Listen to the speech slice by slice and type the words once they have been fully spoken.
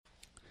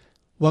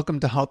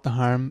Welcome to Halt the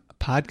Harm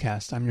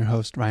podcast. I'm your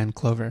host, Ryan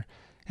Clover.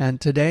 And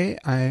today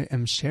I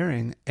am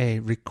sharing a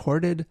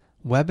recorded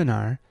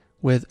webinar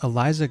with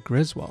Eliza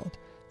Griswold,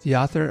 the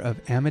author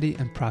of Amity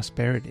and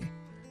Prosperity.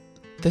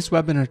 This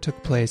webinar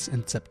took place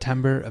in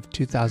September of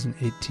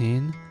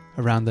 2018,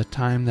 around the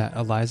time that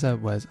Eliza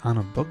was on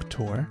a book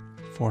tour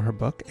for her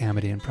book,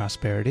 Amity and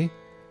Prosperity.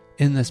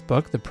 In this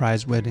book, the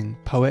prize-winning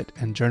poet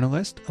and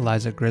journalist,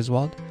 Eliza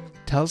Griswold,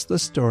 tells the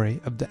story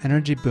of the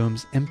energy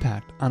boom's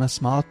impact on a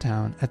small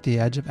town at the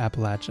edge of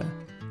Appalachia,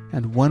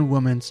 and one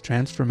woman's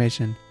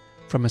transformation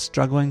from a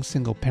struggling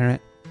single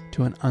parent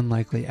to an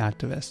unlikely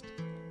activist.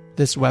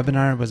 This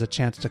webinar was a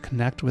chance to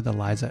connect with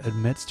Eliza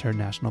amidst her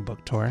national book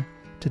tour,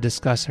 to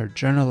discuss her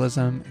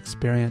journalism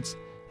experience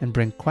and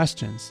bring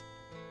questions.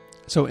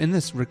 So in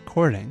this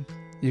recording,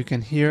 you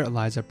can hear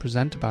Eliza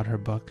present about her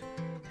book,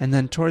 and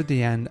then toward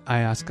the end,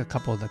 I ask a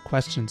couple of the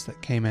questions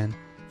that came in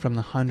from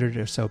the 100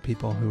 or so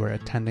people who were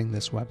attending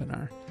this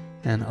webinar,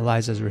 and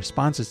Eliza's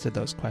responses to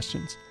those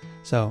questions.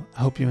 So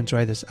I hope you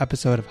enjoy this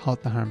episode of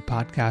Halt the Harm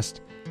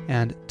podcast,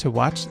 and to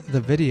watch the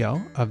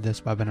video of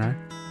this webinar,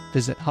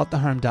 visit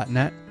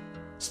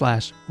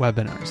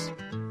halttheharm.net/webinars.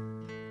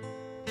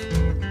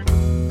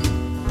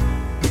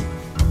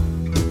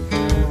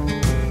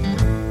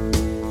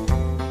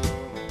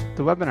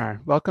 The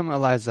webinar. Welcome,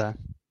 Eliza.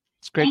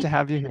 It's great to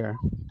have you here.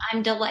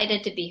 I'm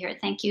delighted to be here.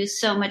 Thank you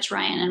so much,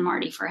 Ryan and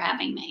Marty, for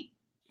having me.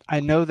 I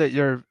know that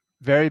you're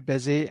very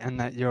busy and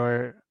that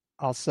you're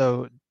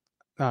also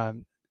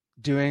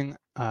doing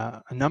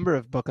a number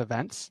of book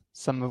events,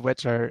 some of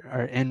which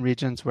are in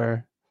regions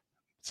where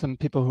some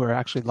people who are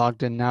actually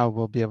logged in now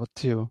will be able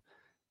to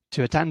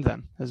attend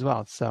them as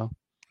well. So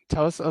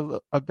tell us a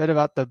bit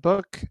about the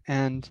book,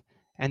 and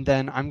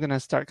then I'm going to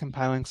start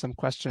compiling some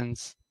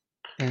questions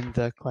in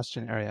the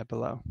question area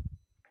below.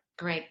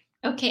 Great.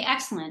 Okay,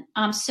 excellent.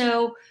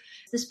 So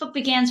this book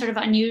began sort of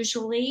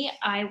unusually.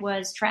 I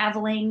was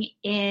traveling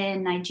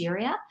in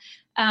Nigeria,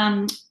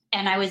 and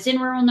I was in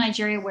rural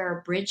Nigeria where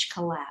a bridge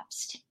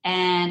collapsed,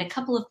 and a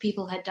couple of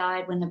people had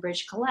died when the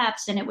bridge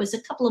collapsed, and it was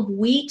a couple of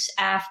weeks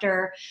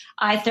after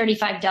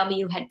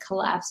I-35W had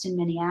collapsed in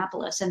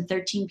Minneapolis, and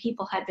 13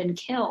 people had been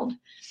killed.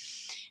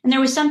 And there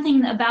was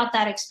something about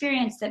that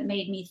experience that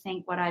made me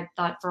think what I'd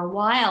thought for a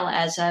while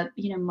as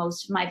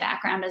most of my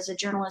background as a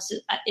journalist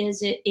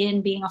is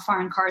in being a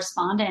foreign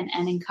correspondent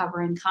and in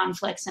covering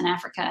conflicts in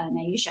Africa and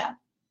Asia.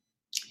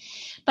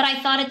 But I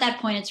thought at that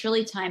point, it's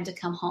really time to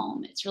come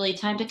home. It's really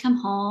time to come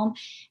home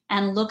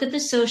and look at the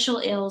social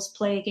ills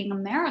plaguing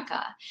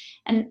America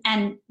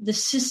and the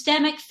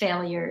systemic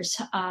failures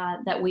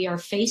that we are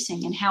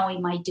facing and how we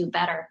might do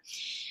better.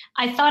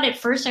 I thought at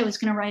first I was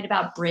going to write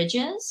about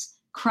bridges,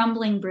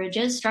 crumbling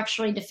bridges,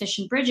 structurally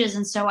deficient bridges.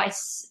 And so I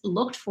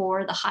looked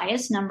for the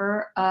highest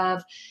number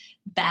of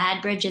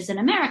bad bridges in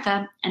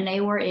America, and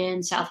they were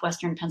in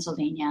southwestern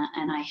Pennsylvania.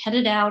 And I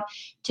headed out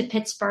to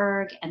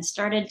Pittsburgh and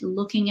started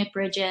looking at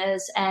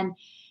bridges and,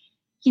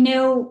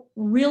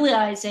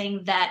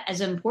 realizing that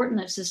as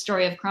important as the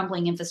story of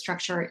crumbling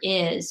infrastructure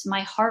is, my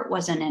heart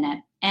wasn't in it.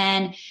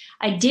 And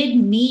I did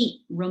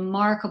meet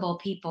remarkable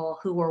people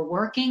who were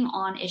working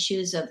on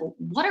issues of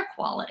water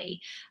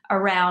quality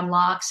around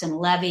locks and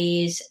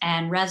levees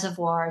and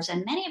reservoirs.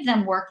 And many of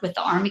them worked with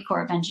the Army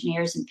Corps of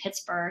Engineers in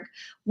Pittsburgh.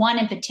 One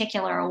in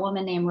particular, a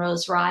woman named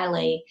Rose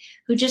Riley,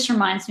 who just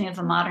reminds me of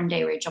a modern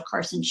day Rachel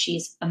Carson.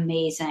 She's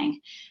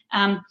amazing.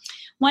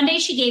 One day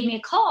she gave me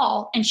a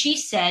call and she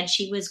said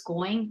she was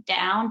going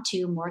down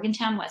to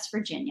Morgantown, West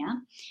Virginia,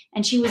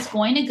 and she was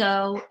going to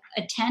go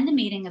attend a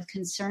meeting of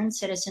concerned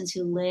citizens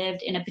who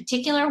lived in a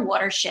particular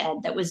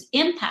watershed that was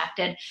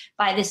impacted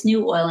by this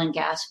new oil and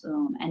gas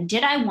boom. And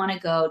did I want to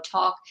go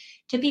talk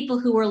to people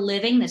who were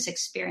living this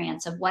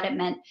experience of what it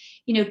meant,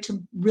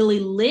 to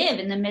really live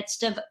in the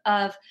midst of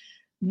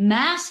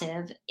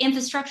massive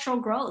infrastructural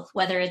growth,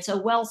 whether it's a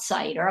well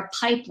site or a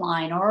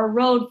pipeline or a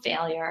road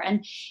failure.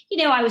 And,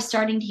 I was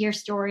starting to hear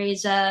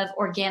stories of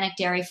organic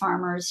dairy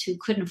farmers who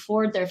couldn't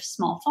afford their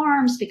small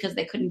farms because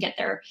they couldn't get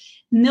their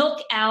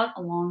milk out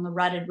along the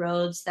rutted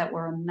roads that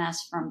were a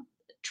mess from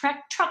truck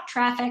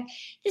traffic.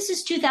 This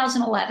is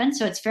 2011,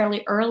 so it's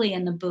fairly early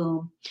in the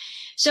boom.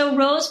 So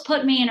Rose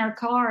put me in her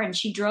car and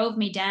she drove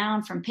me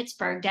down from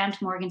Pittsburgh down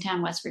to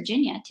Morgantown, West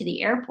Virginia to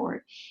the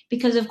airport.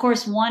 Because of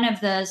course, one of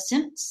the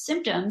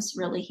symptoms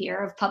really here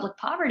of public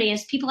poverty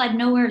is people had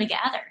nowhere to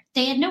gather.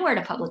 They had nowhere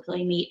to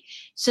publicly meet.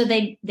 So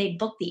they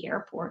booked the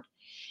airport.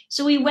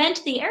 So we went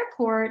to the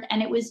airport,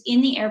 and it was in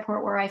the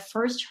airport where I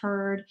first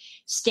heard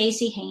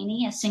Stacey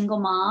Haney, a single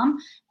mom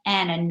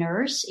and a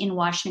nurse in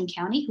Washington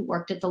County who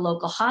worked at the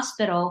local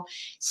hospital,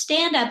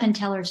 stand up and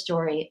tell her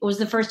story. It was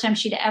the first time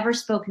she'd ever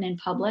spoken in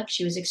public.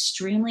 She was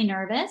extremely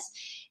nervous.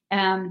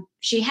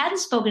 She hadn't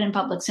spoken in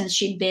public since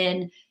she'd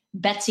been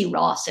Betsy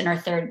Ross in her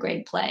third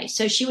grade play.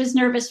 So she was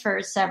nervous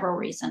for several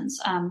reasons.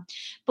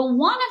 But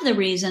one of the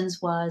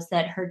reasons was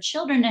that her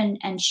children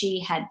and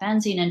she had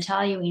benzene and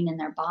toluene in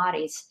their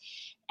bodies.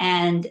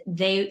 And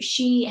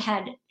she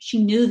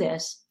knew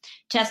this.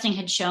 Testing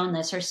had shown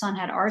this. Her son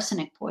had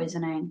arsenic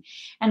poisoning.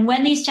 And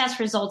when these test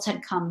results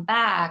had come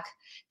back,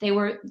 they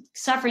were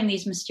suffering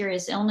these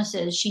mysterious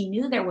illnesses. She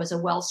knew there was a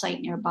well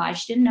site nearby.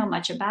 She didn't know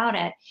much about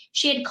it.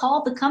 She had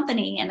called the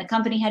company, and the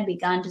company had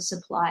begun to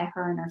supply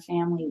her and her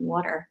family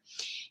water.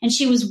 And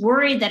she was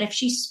worried that if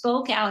she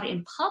spoke out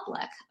in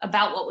public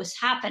about what was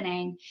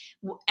happening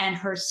and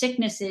her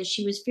sicknesses,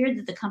 she was feared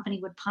that the company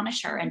would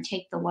punish her and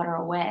take the water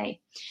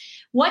away.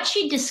 What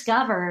she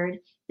discovered,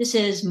 this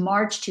is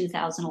March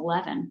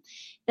 2011,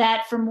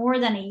 that for more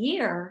than a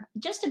year,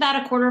 just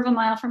about a quarter of a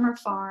mile from her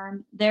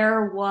farm,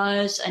 there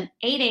was an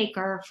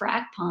 8-acre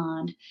frac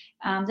pond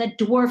that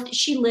dwarfed.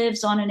 She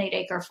lives on an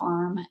 8-acre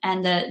farm,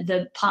 and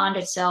the pond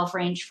itself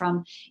ranged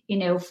from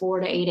 4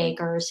 to 8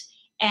 acres.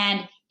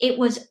 And it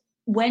was,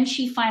 when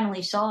she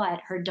finally saw it,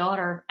 her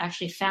daughter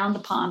actually found the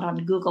pond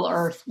on Google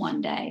Earth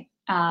one day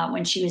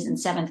when she was in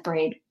 7th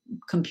grade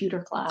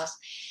computer class.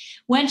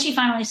 When she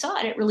finally saw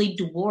it, it really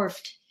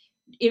dwarfed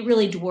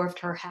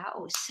her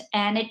house.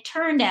 And it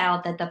turned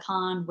out that the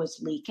pond was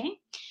leaking.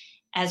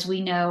 As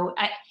we know,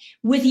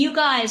 with you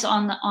guys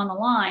on the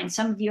line,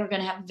 some of you are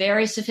going to have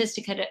very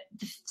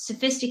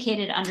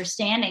sophisticated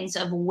understandings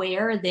of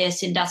where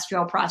this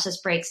industrial process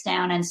breaks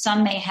down, and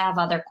some may have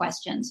other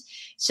questions.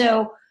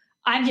 So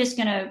I'm just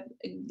going to,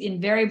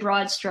 in very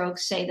broad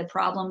strokes, say the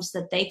problems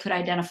that they could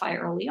identify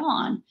early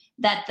on,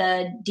 that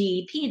the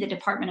DEP, the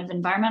Department of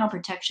Environmental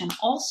Protection,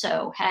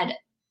 also had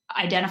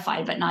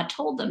identified but not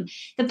told them.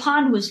 The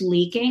pond was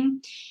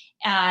leaking.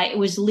 It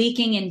was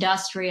leaking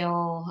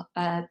industrial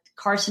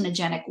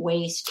carcinogenic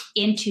waste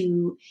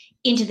into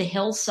the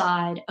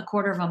hillside a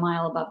quarter of a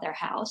mile above their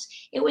house.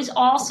 It was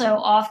also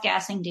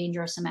off-gassing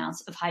dangerous amounts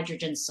of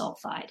hydrogen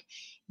sulfide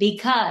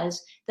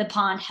because the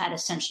pond had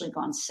essentially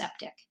gone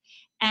septic.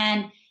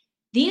 And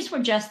these were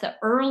just the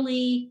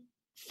early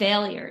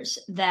failures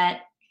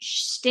that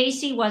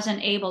Stacy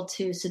wasn't able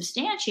to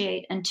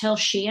substantiate until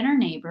she and her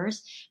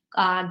neighbors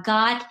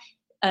got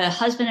a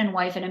husband and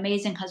wife, an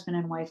amazing husband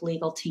and wife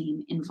legal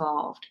team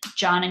involved,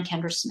 John and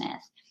Kendra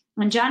Smith.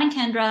 When John and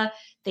Kendra,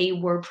 they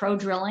were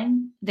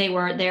pro-drilling.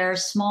 Their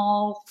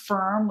small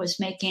firm was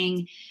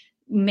making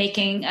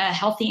a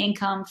healthy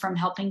income from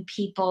helping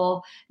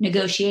people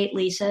negotiate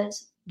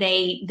leases.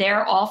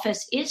 Their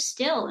office is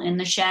still in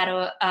the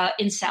shadow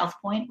in South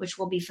Point, which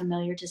will be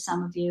familiar to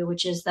some of you,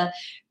 which is the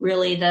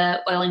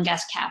oil and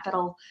gas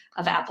capital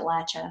of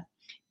Appalachia.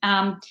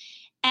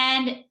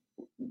 And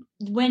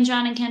when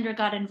John and Kendra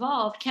got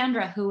involved,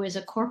 Kendra, who is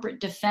a corporate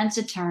defense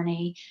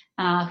attorney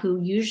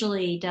who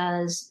usually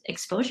does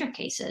exposure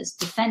cases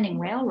defending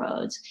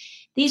railroads,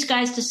 these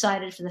guys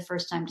decided for the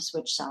first time to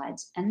switch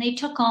sides, and they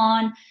took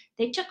on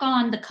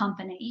the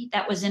company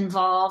that was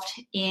involved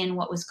in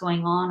what was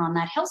going on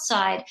that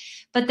hillside,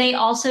 but they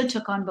also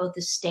took on both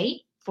the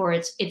state for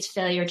its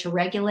failure to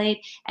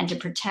regulate and to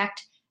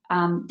protect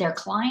their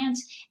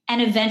clients,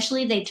 and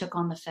eventually they took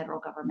on the federal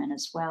government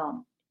as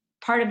well.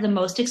 Part of the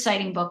most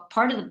exciting book,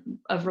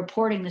 of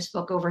reporting this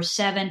book over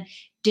 7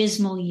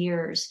 dismal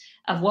years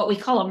of what we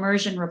call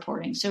immersion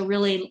reporting. So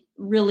really,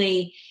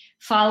 really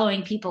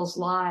following people's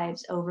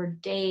lives over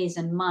days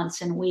and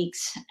months and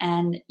weeks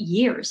and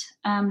years.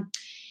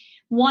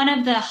 One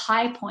of the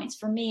high points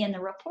for me in the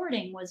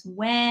reporting was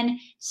when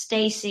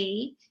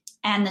Stacy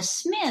and the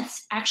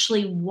Smiths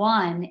actually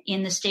won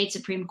in the state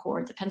Supreme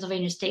Court, the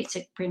Pennsylvania State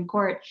Supreme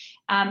Court.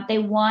 They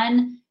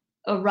won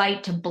a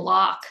right to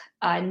block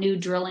new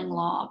drilling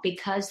law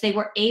because they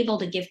were able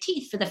to give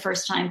teeth for the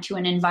first time to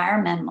an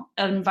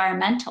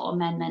environmental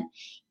amendment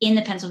in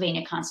the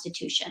Pennsylvania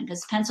Constitution,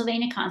 because the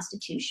Pennsylvania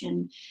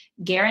Constitution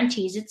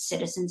guarantees its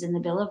citizens in the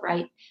Bill of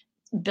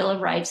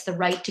Rights the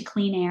right to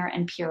clean air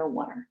and pure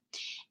water.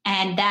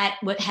 And that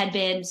had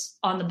been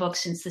on the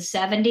books since the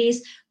 70s.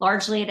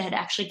 Largely, it had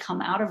actually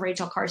come out of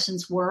Rachel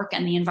Carson's work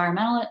and the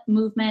environmental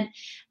movement,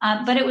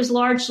 but it was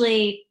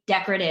largely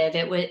decorative.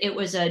 It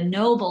was a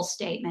noble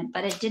statement,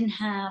 but it didn't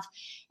have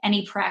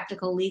any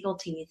practical legal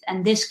teeth.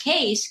 And this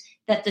case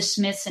that the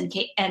Smiths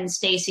and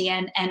Stacy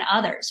and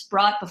others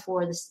brought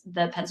before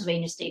the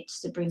Pennsylvania State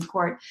Supreme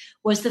Court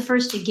was the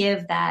first to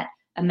give that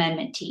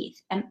amendment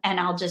teeth. And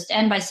I'll just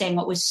end by saying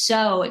what was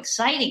so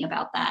exciting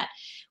about that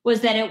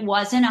was that it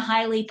wasn't a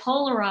highly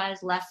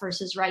polarized left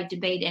versus right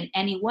debate in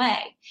any way.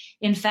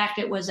 In fact,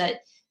 it was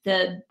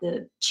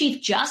the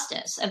Chief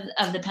Justice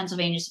of the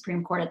Pennsylvania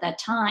Supreme Court at that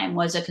time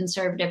was a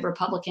conservative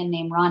Republican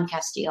named Ron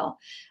Castile,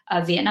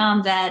 a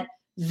Vietnam vet,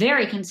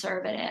 very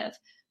conservative,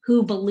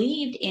 who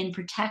believed in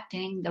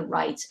protecting the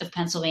rights of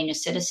Pennsylvania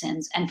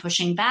citizens and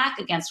pushing back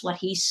against what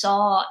he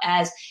saw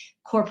as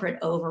corporate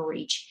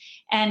overreach.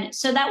 And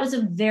so that was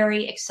a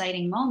very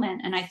exciting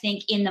moment. And I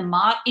think in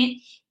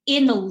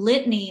the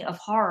litany of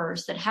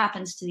horrors that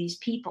happens to these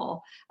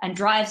people and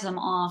drives them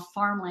off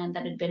farmland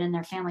that had been in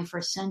their family for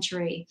a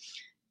century,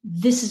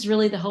 this is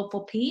really the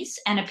hopeful piece,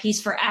 and a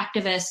piece for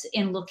activists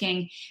in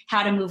looking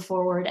how to move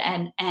forward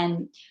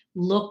and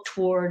look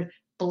toward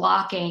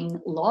blocking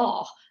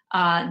law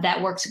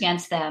that works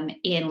against them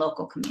in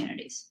local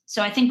communities.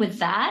 So I think with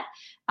that,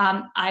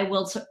 I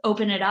will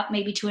open it up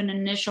maybe to an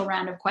initial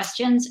round of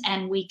questions,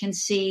 and we can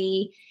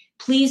see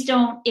Please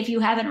don't, if you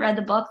haven't read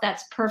the book,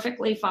 that's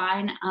perfectly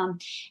fine.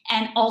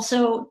 And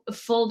also,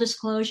 full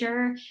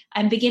disclosure,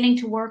 I'm beginning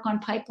to work on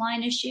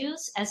pipeline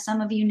issues, as some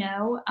of you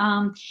know,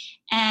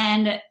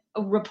 and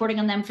reporting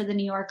on them for the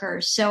New Yorker.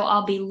 So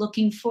I'll be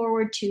looking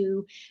forward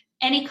to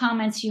any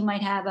comments you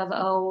might have of,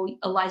 oh,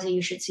 Eliza,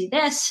 you should see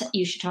this,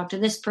 you should talk to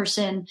this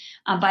person.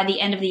 By the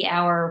end of the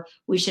hour,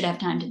 we should have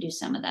time to do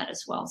some of that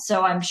as well.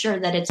 So I'm sure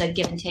that it's a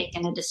give and take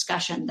and a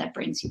discussion that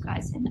brings you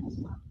guys in as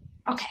well.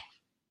 Okay.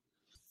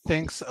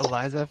 Thanks,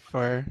 Eliza,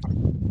 for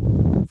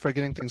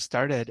getting things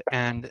started.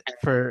 And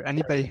for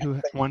anybody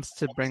who wants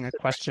to bring a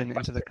question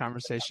into the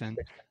conversation,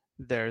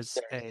 there's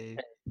a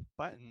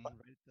button.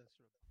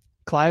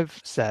 Clive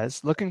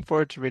says, looking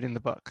forward to reading the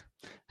book.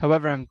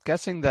 However, I'm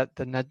guessing that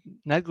the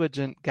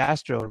negligent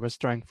gas driller was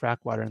storing frack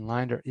water in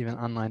lined or even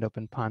unlined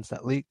open ponds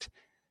that leaked,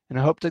 and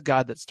I hope to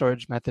God that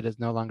storage method is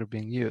no longer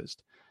being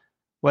used.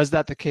 Was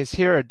that the case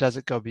here, or does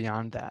it go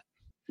beyond that?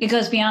 It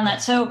goes beyond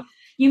that. So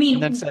you mean...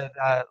 And then said,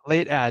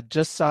 late ad,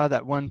 just saw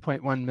that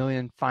 1.1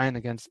 million fine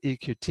against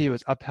EQT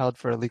was upheld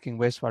for a leaking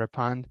wastewater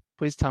pond.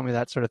 Please tell me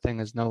that sort of thing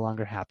is no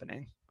longer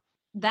happening.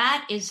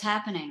 That is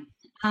happening.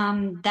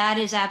 That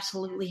is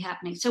absolutely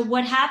happening. So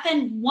what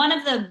happened, one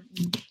of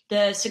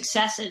the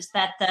successes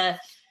that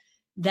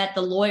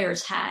the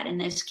lawyers had in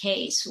this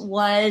case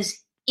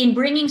was in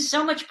bringing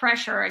so much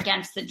pressure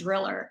against the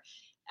driller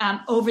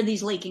over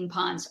these leaking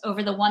ponds,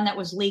 over the one that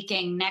was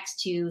leaking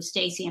next to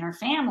Stacy and her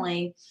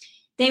family.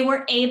 They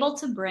were able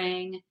to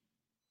bring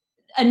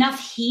enough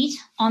heat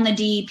on the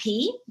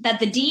DEP that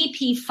the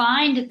DEP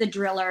fined the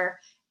driller.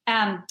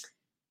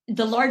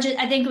 The largest,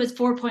 I think it was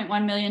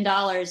 $4.1 million,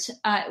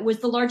 was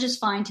the largest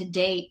fine to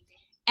date,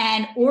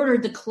 and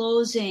ordered the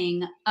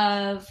closing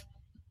of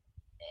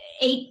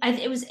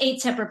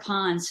eight separate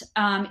ponds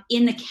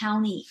in the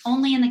county,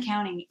 only in the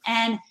county.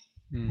 And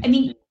I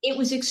mean, it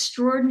was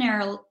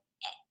extraordinary.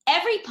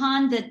 Every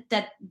pond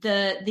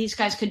that these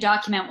guys could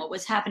document what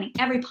was happening,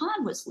 every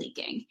pond was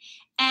leaking.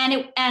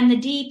 And the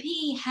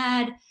DEP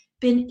had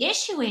been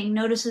issuing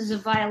notices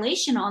of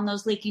violation on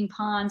those leaking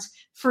ponds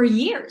for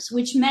years,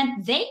 which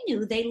meant they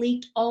knew they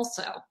leaked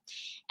also.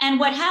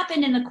 And what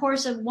happened in the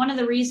course of one of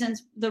the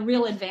reasons, the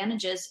real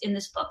advantages in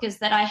this book is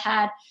that I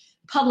had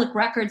public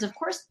records, of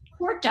course,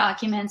 court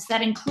documents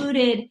that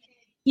included,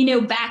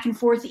 back and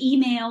forth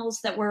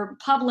emails that were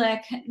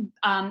public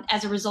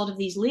as a result of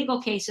these legal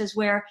cases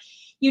where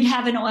you'd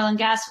have an oil and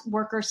gas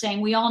worker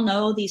saying, we all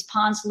know these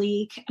ponds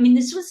leak. I mean,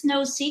 this was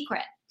no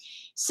secret.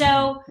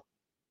 So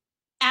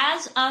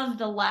as of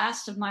the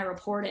last of my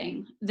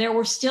reporting, there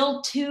were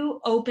still two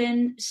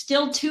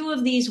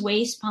of these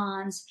waste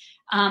ponds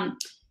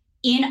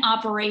in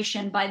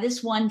operation by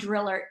this one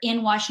driller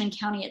in Washington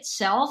County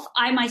itself.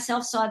 I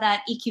myself saw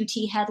that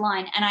EQT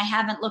headline, and I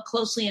haven't looked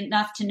closely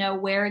enough to know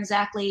where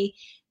exactly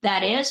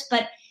that is.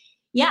 But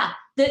yeah,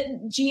 the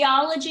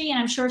geology, and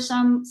I'm sure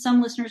some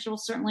listeners will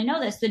certainly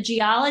know this, the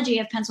geology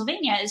of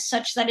Pennsylvania is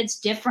such that it's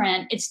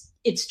different.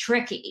 It's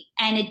tricky,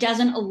 and it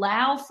doesn't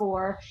allow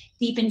for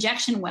deep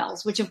injection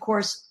wells, which, of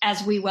course,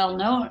 as we well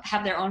know,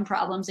 have their own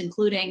problems,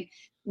 including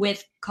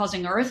with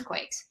causing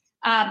earthquakes.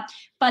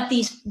 But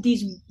these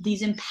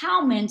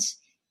impoundments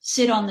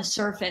sit on the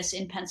surface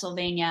in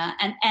Pennsylvania,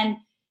 and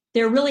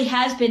there really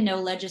has been no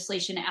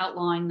legislation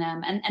outlawing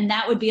them. And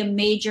that would be a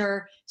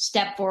major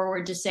step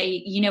forward to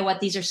say, you know what,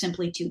 these are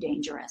simply too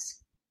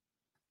dangerous.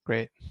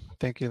 Great.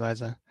 Thank you,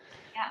 Liza.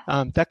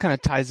 Yeah. That kind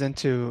of ties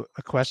into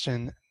a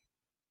question.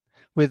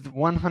 With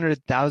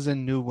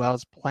 100,000 new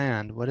wells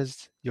planned, what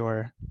is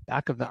your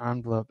back of the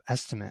envelope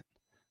estimate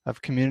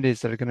of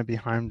communities that are going to be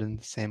harmed in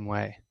the same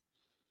way?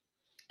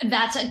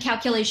 That's a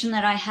calculation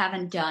that I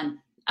haven't done.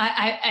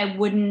 I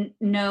wouldn't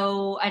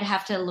know. I'd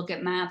have to look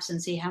at maps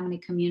and see how many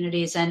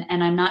communities, and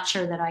I'm not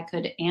sure that I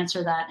could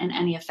answer that in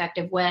any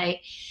effective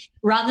way.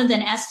 Rather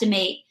than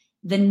estimate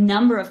the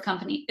number of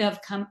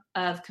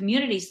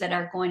communities that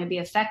are going to be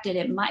affected,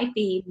 it might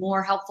be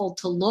more helpful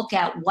to look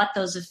at what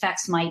those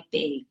effects might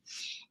be.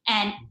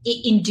 And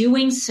in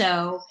doing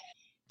so,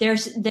 we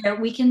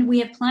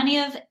have plenty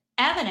of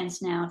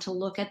evidence now to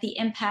look at the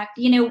impact.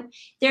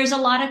 There's a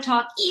lot of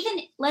talk,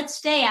 even let's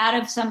stay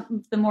out of some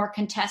of the more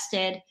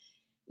contested,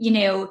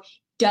 do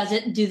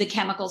the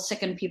chemicals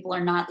sicken people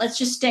or not? Let's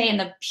just stay in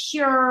the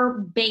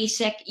pure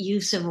basic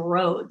use of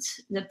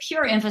roads, the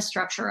pure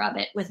infrastructure of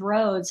it with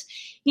roads,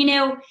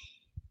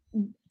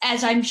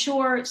 as I'm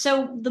sure.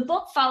 So the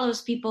book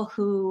follows people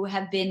who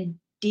have been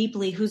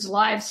whose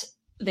lives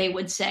they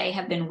would say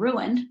have been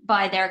ruined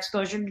by their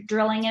exposure to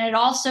drilling. And it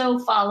also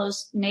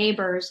follows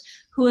neighbors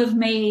who have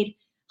made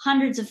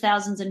hundreds of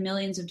thousands and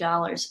millions of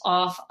dollars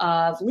off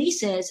of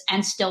leases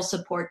and still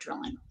support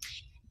drilling.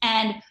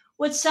 And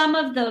what some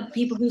of the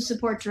people who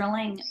support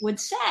drilling would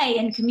say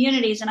in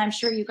communities, and I'm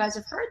sure you guys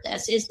have heard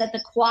this, is that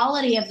the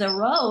quality of the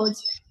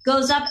roads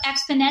goes up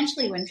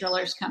exponentially when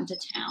drillers come to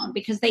town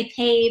because they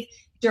pave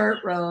dirt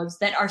roads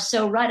that are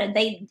so rutted.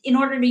 In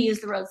order to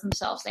use the roads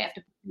themselves, they have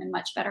to put them in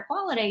much better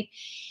quality.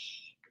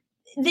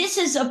 This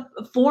is a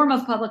form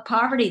of public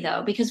poverty,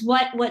 though, because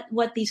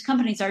what these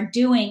companies are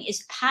doing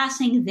is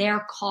passing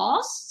their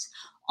costs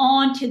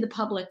onto the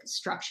public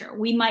structure.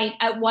 We might,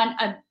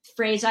 a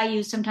phrase I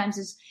use sometimes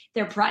is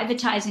they're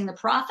privatizing the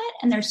profit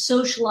and they're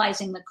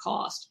socializing the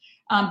cost.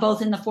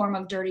 Both in the form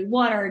of dirty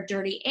water,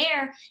 dirty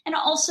air, and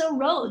also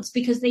roads,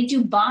 because they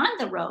do bond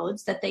the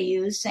roads that they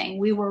use, saying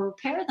we will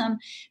repair them,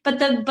 but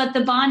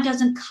the bond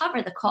doesn't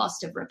cover the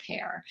cost of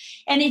repair.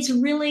 And it's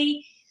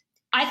really,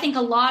 I think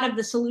a lot of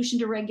the solution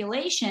to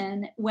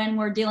regulation when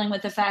we're dealing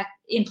with the fact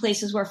in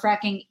places where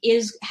fracking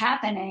is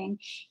happening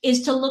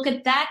is to look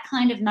at that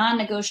kind of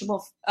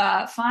non-negotiable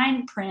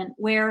fine print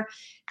where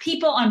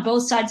people on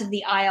both sides of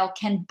the aisle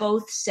can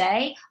both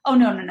say, oh,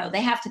 no, they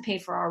have to pay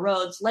for our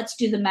roads. Let's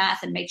do the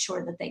math and make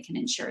sure that they can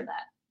ensure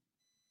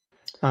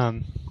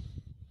that.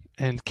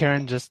 And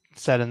Karen just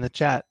said in the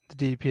chat, the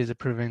DEP is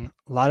approving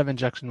a lot of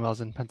injection wells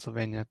in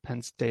Pennsylvania.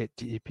 Penn State,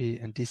 DEP,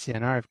 and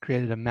DCNR have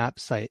created a map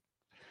site,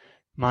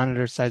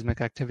 monitor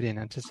seismic activity in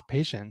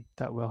anticipation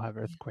that we'll have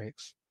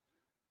earthquakes.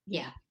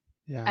 Yeah.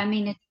 Yeah. I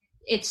mean,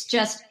 it's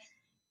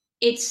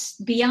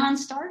beyond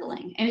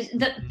startling.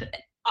 And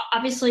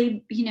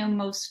obviously,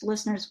 most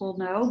listeners will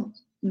know,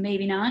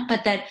 maybe not,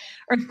 but that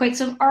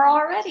earthquakes are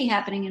already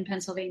happening in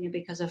Pennsylvania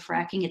because of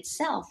fracking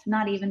itself,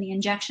 not even the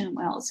injection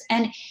wells.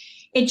 And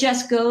it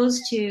just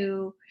goes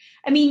to,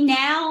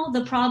 now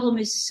the problem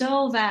is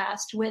so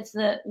vast with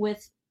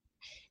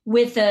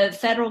the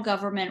federal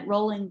government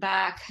rolling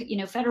back,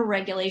 federal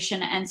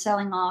regulation and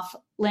selling off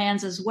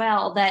lands as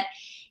well, that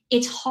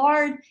it's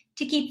hard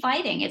to keep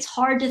fighting. It's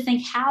hard to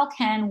think, how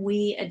can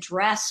we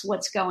address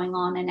what's going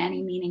on in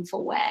any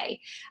meaningful way?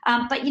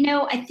 But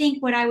I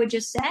think what I would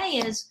just say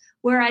is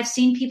where I've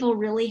seen people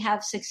really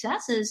have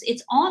successes,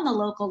 it's on the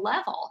local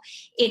level.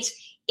 It's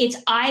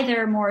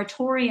either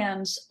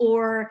moratoriums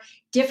or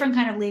different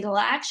kind of legal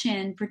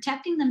action,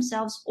 protecting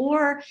themselves,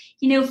 or,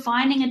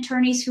 finding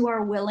attorneys who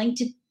are willing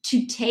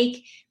to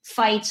take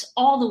fights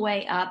all the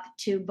way up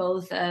to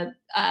both a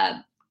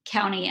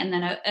county and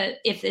then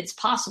if it's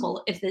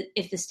possible,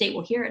 if the state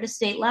will hear at a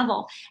state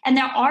level. And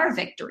there are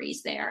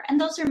victories there,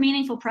 and those are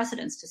meaningful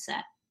precedents to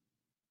set.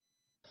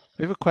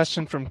 We have a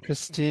question from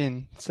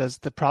Christine. It says,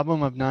 the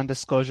problem of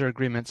non-disclosure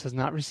agreements has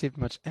not received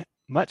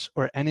much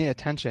or any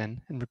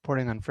attention in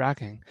reporting on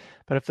fracking,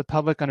 but if the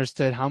public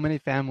understood how many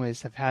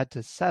families have had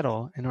to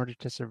settle in order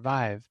to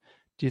survive,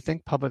 do you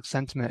think public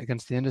sentiment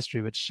against the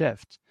industry would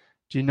shift?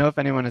 Do you know if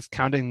anyone is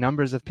counting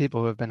numbers of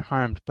people who have been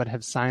harmed but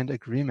have signed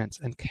agreements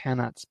and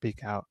cannot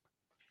speak out?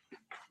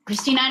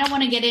 Christine, I don't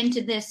want to get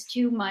into this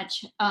too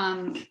much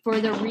for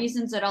the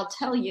reasons that I'll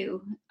tell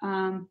you.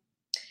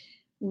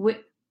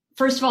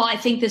 First of all, I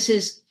think this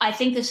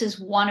is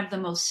one of the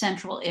most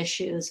central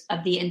issues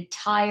of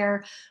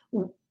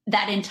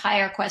that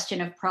entire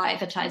question of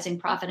privatizing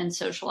profit and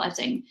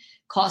socializing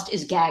cost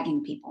is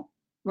gagging people,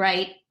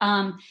 right?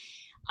 I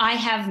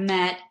have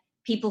met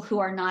people who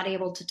are not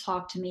able to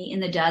talk to me in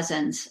the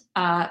dozens,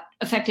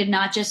 affected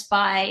not just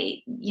by,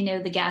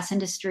 the gas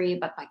industry,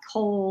 but by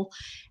coal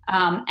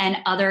and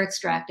other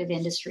extractive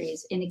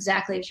industries, in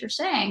exactly as you're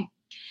saying.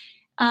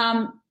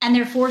 And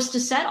they're forced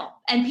to settle.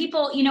 And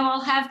people,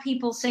 I'll have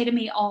people say to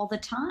me all the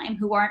time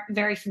who aren't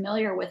very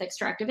familiar with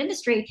extractive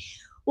industry,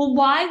 well,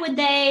 why would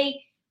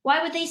they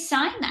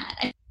sign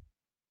that?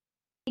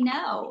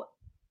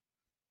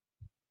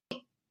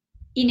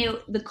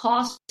 The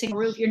cost of a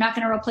roof, you're not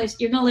going to replace,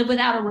 you're going to live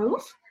without a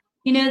roof,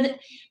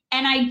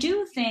 and I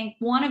do think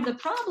one of the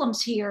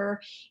problems here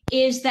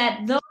is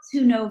that those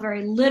who know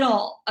very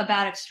little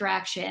about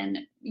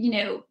extraction,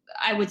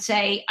 I would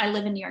say, I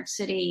live in New York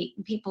City,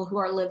 people who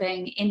are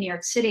living in New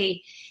York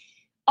City,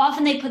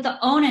 often they put the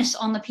onus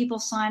on the people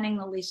signing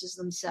the leases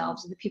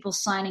themselves, the people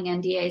signing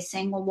NDAs,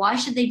 saying, well, why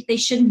should they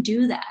shouldn't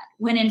do that?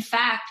 When in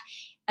fact,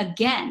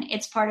 again,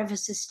 it's part of a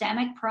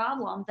systemic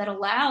problem that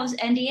allows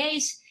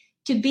NDAs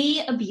to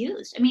be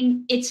abused.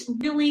 It's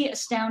really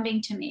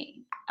astounding to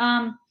me.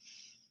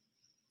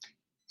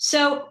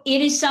 So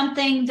it is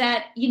something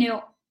that,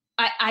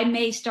 I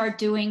may start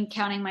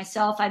counting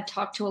myself. I've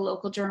talked to a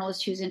local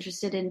journalist who's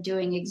interested in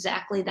doing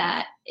exactly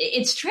that.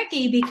 It's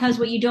tricky because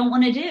what you don't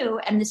want to do,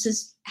 and this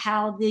is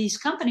how these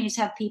companies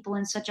have people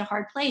in such a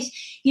hard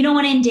place, you don't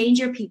want to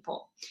endanger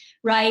people,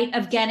 right,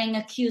 of getting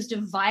accused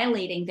of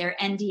violating their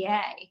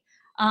NDA.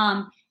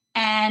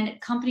 And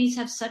companies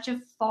have such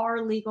a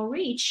far legal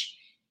reach.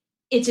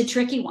 It's a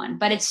tricky one,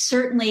 but it's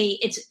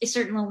certainly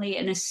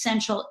an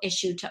essential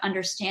issue to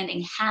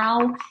understanding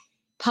how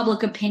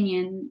public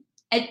opinion.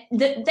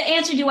 The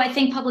answer, do I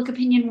think public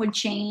opinion would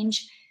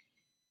change?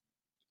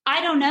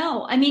 I don't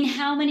know.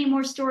 How many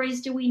more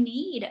stories do we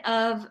need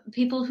of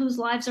people whose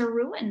lives are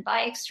ruined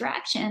by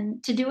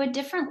extraction to do it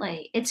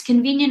differently? It's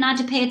convenient not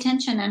to pay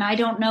attention, and I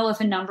don't know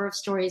if a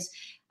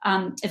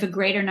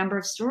greater number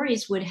of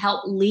stories would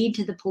help lead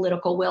to the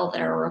political will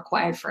that are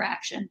required for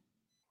action.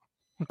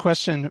 A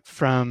question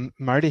from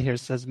Marty here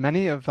says,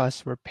 many of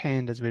us were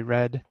pained as we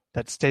read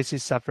that Stacey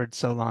suffered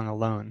so long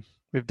alone.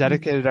 We've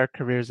dedicated our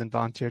careers and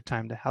volunteer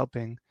time to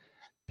helping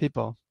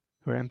people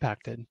who are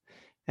impacted.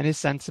 Any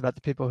sense about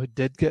the people who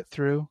did get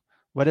through?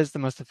 What is the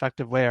most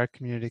effective way our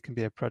community can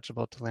be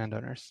approachable to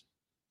landowners?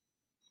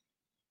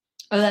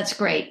 Oh, that's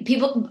great.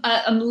 People,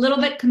 I'm a little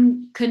bit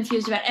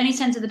confused about any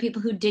sense of the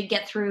people who did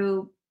get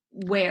through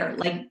where,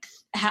 like,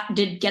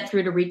 did get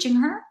through to reaching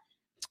her?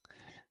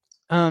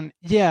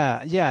 Yeah.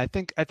 I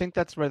think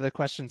that's where the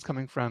question's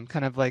coming from,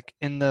 kind of like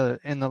in the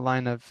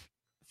line of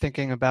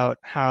thinking about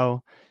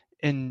how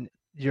in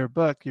your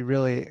book you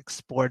really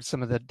explored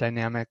some of the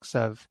dynamics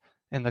of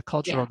and the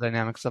cultural Yeah.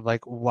 dynamics of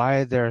like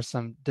why there are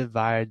some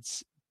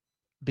divides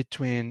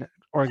between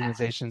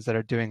organizations that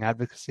are doing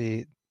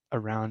advocacy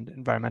around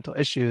environmental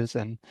issues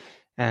and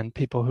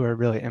people who are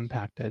really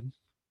impacted.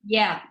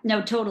 Yeah,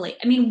 no, totally.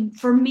 I mean,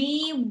 for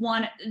me,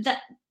 one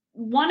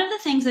of the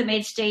things that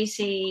made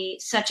Stacey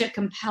such a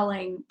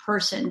compelling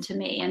person to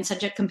me and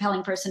such a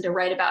compelling person to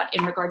write about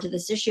in regard to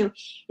this issue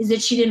is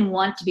that she didn't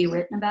want to be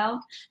written about.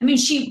 I mean,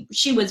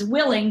 she was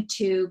willing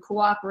to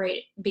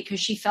cooperate because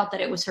she felt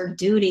that it was her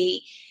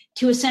duty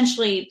to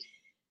essentially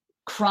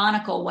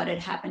chronicle what had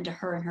happened to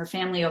her and her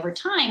family over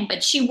time,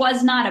 but she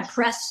was not a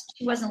press,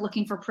 she wasn't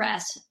looking for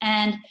press.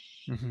 And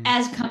Hmm.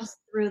 as comes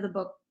through the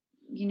book,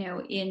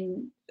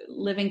 in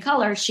Living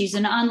Color, she's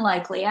an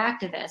unlikely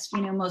activist.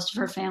 Most of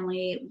her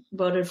family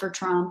voted for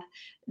Trump.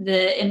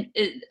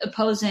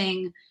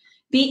 Opposing,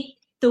 the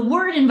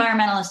word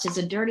environmentalist is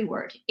a dirty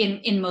word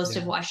in most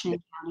of Yeah.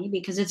 Washington County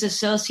because it's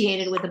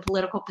associated with a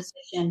political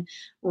position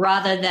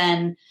rather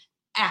than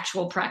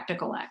actual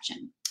practical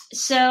action.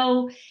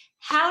 So,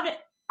 how did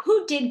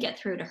who did get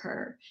through to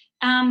her?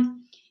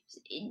 Um,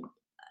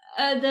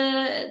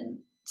 the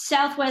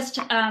Southwest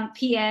PA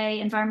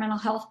Environmental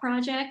Health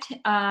Project,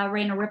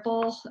 Raina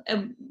Ripple,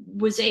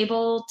 was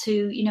able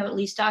to, at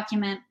least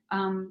document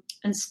and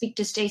speak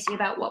to Stacey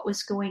about what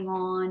was going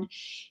on.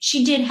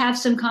 She did have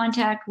some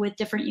contact with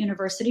different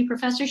university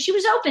professors. She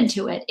was open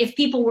to it if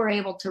people were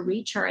able to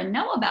reach her and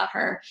know about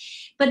her.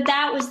 But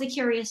that was the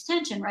curious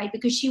tension, right?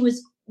 Because she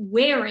was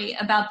wary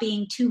about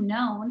being too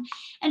known,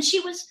 and she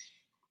was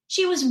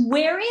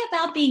wary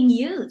about being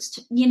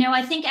used.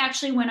 I think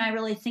actually when I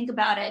really think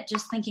about it,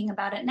 just thinking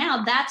about it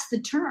now, that's the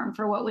term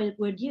for what we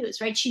would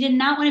use, right? She did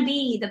not want to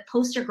be the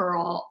poster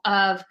girl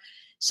of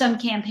some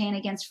campaign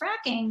against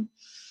fracking.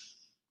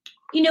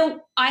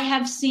 I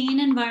have seen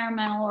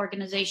environmental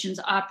organizations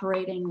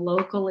operating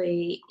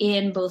locally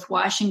in both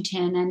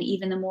Washington and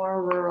even the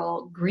more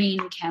rural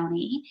Greene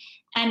County,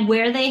 and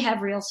where they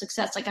have real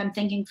success. Like I'm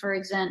thinking, for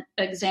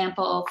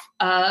example,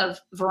 of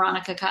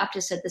Veronica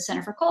Coptis at the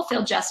Center for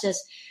Coalfield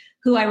Justice,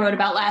 who I wrote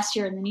about last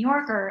year in the New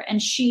Yorker,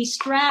 and she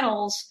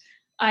straddles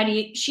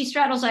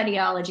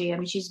ideology. I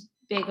mean, she's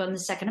big on the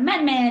Second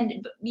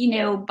Amendment,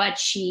 but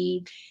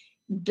she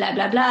blah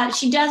blah blah.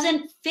 She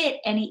doesn't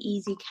fit any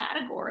easy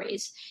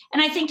categories,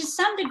 and I think to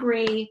some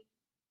degree,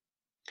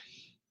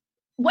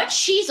 what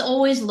she's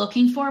always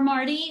looking for,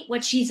 Marty,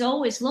 what she's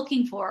always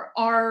looking for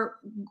are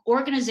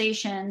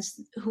organizations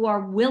who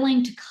are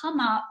willing to come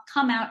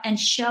out and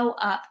show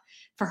up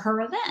for her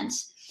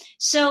events.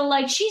 So,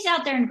 like, she's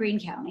out there in Greene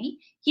County.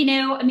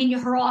 I mean,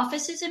 her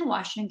office is in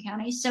Washington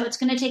County, so it's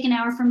going to take an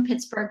hour from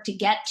Pittsburgh to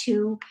get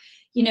to,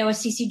 a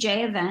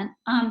CCJ event.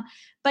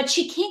 But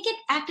she can't get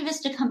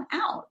activists to come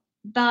out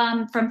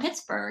from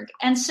Pittsburgh.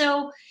 And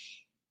so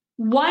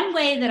one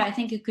way that I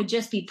think it could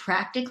just be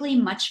practically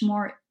much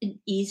more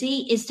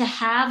easy is to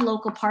have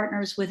local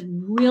partners with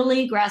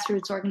really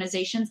grassroots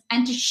organizations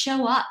and to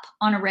show up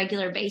on a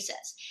regular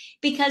basis.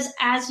 Because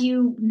as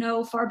you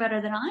know far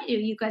better than I do,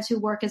 you guys who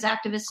work as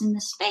activists in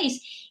this space,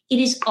 it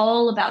is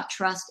all about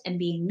trust and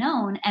being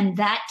known. And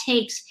that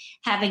takes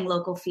having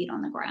local feet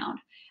on the ground.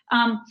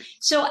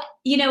 So,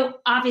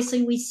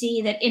 obviously we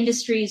see that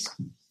industries,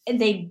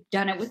 they've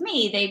done it with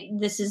me.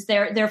 This is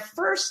their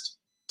first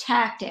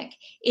tactic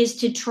is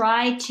to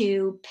try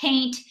to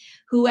paint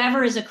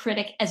whoever is a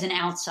critic as an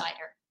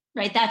outsider,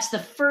 right? That's the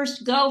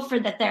first go for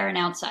that they're an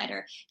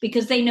outsider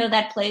because they know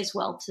that plays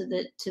well to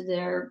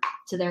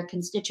their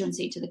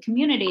constituency, to the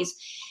communities.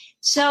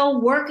 So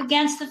work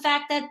against the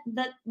fact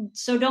that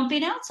so don't be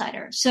an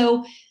outsider.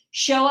 So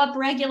show up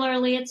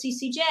regularly at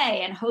CCJ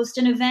and host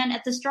an event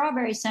at the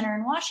Strawberry Center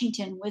in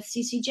Washington with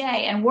CCJ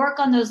and work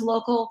on those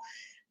local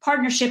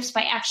partnerships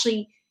by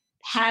actually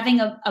having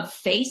a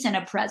face and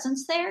a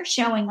presence there,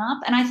 showing up.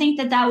 And I think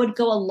that would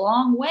go a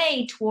long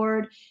way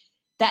toward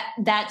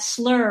that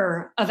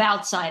slur of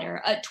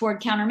outsider, toward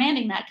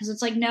countermanding that. Because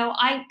it's like, no,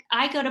 I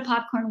go to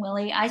Popcorn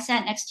Willie. I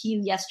sat next to you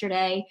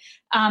yesterday.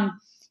 I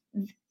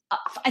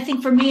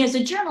think for me as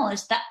a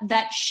journalist,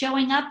 that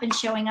showing up and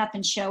showing up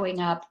and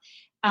showing up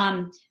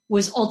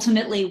was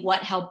ultimately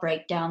what helped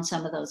break down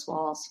some of those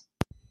walls.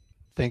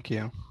 Thank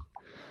you.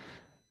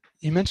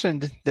 You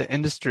mentioned the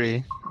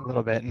industry a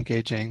little bit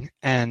engaging,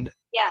 and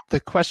Yeah. the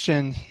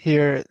question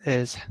here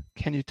is,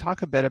 can you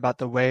talk a bit about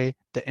the way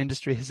the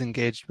industry has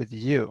engaged with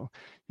you?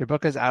 Your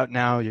book is out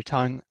now. You're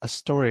telling a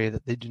story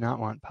that they do not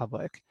want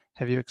public.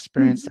 Have you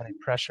experienced any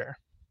pressure?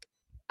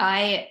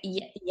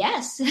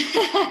 Yes.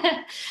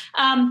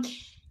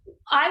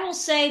 I will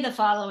say the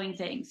following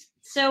things.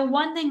 So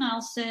one thing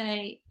I'll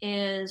say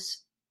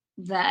is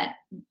that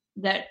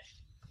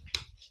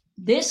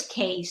this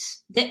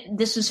case,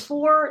 this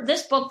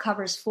book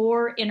covers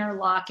 4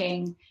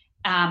 interlocking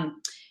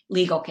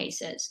legal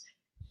cases.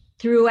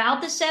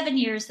 Throughout the 7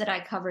 years that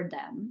I covered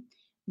them,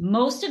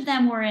 most of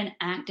them were in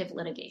active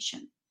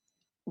litigation.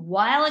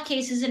 While a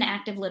case is in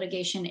active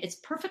litigation, it's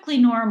perfectly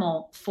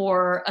normal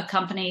for a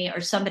company or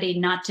somebody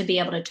not to be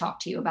able to talk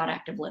to you about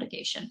active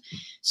litigation.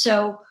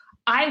 So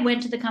I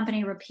went to the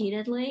company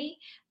repeatedly,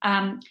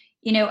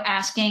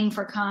 asking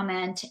for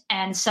comment,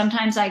 and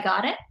sometimes I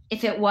got it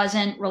if it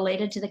wasn't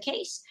related to the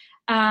case.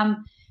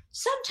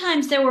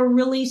 Sometimes there were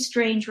really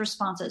strange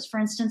responses. For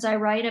instance, I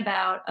write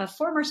about a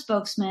former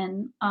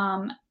spokesman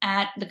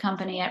at the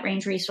company at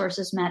Range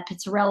Resources, Matt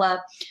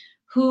Pizzarella,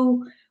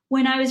 who,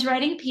 when I was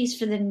writing a piece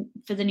for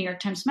the New York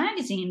Times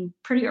Magazine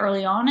pretty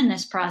early on in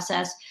this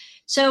process,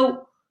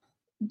 so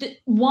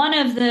one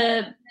of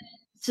the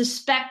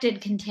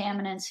suspected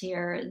contaminants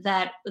here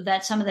that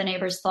some of the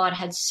neighbors thought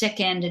had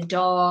sickened a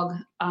dog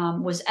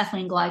was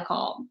ethylene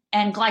glycol,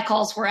 and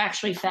glycols were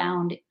actually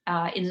found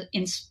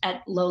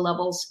at low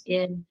levels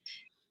in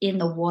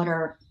the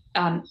water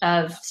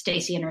of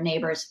Stacy and her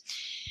neighbors.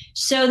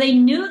 So they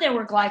knew there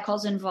were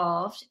glycols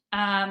involved,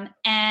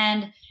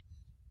 and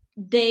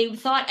they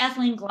thought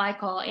ethylene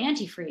glycol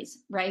antifreeze,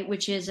 right,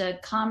 which is a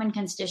common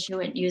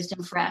constituent used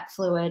in frac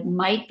fluid,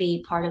 might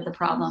be part of the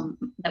problem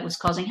that was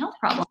causing health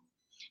problems.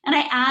 And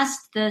I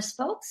asked the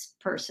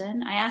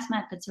spokesperson, I asked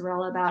Matt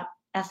Pizzarella about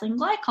ethylene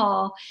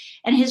glycol,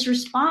 and his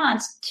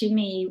response to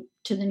me,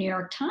 to the New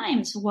York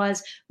Times,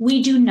 was,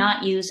 "We do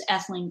not use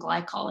ethylene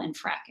glycol in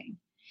fracking."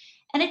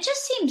 And it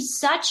just seemed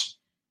such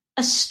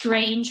a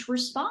strange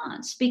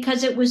response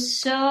because it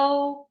was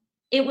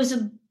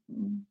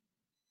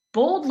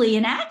boldly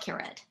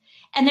inaccurate.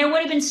 And there would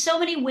have been so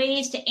many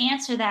ways to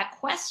answer that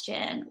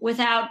question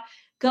without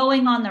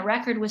going on the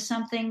record with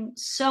something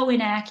so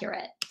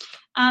inaccurate.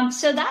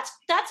 So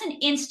that's an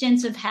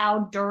instance of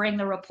how during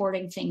the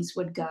reporting things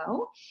would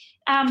go.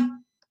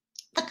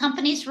 The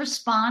company's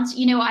response,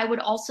 I would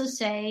also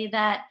say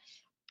that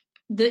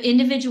the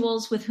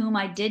individuals with whom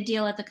I did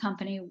deal at the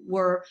company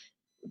were,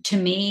 to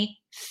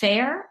me,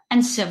 fair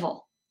and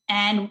civil.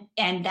 And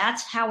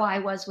that's how I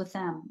was with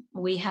them.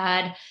 We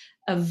had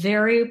a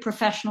very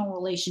professional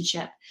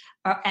relationship.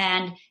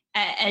 And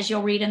as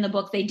you'll read in the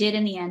book, they did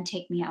in the end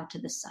take me out to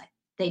the site.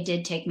 They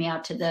did take me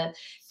out to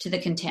the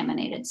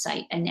contaminated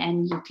site,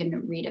 and you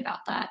can read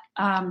about that.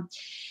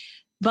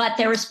 But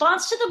their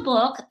response to the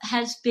book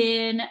has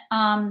been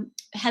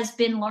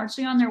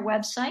largely on their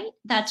website.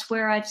 That's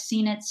where I've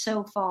seen it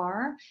so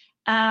far.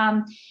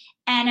 And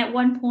at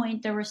one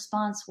point, the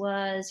response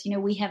was,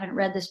 we haven't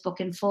read this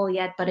book in full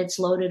yet, but it's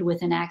loaded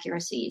with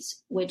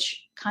inaccuracies,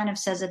 which kind of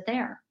says it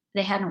there.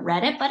 They hadn't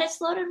read it, but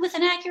it's loaded with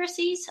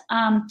inaccuracies.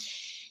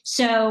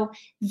 So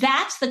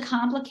that's the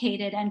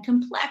complicated and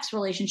complex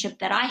relationship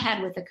that I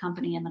had with the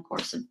company in the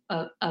course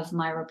of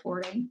my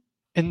reporting.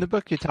 In the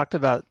book, you talked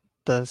about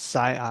the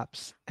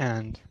PSYOPs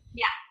and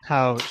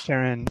how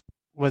Sharon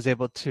was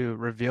able to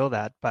reveal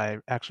that by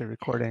actually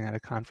recording at a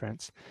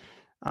conference.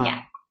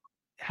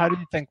 How do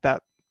you think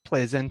that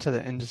plays into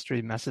the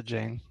industry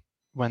messaging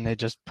when they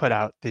just put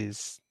out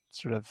these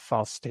sort of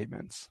false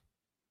statements?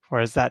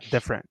 Or is that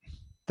different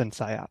than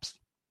PSYOPs?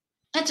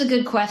 That's a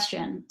good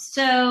question.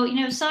 So,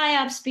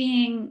 PSYOPs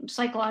being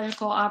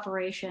psychological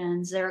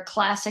operations, they're a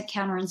classic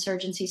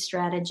counterinsurgency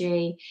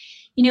strategy.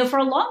 For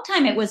a long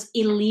time, it was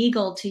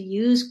illegal to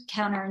use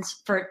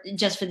for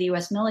the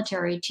U.S.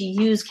 military to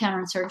use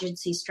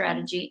counterinsurgency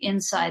strategy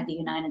inside the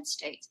United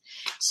States.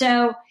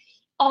 So,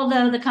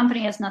 although the company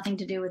has nothing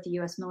to do with the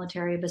U.S.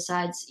 military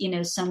besides,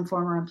 some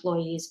former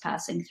employees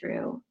passing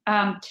through,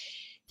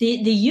 the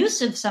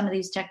use of some of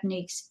these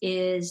techniques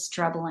is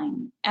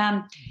troubling.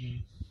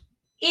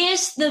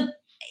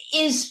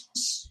 Is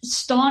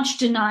staunch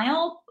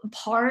denial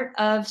part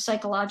of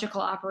psychological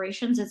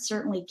operations? It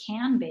certainly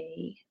can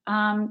be.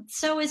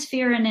 So is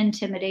fear and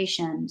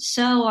intimidation.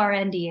 So are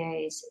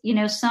NDAs.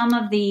 Some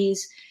of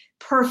these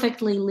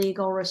perfectly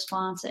legal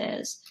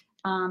responses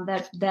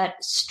that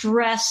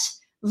stress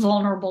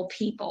vulnerable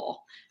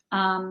people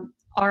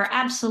are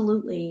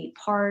absolutely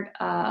part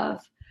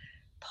of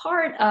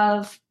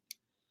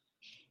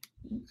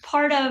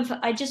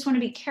I just want to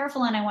be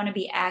careful and I want to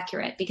be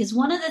accurate, because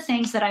one of the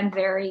things that I'm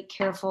very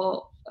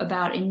careful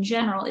about in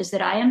general is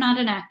that I am not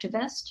an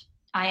activist.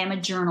 I am a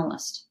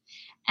journalist.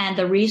 And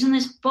the reason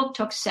this book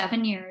took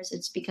 7 years,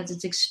 it's because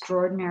it's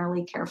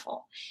extraordinarily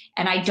careful.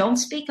 And I don't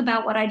speak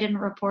about what I didn't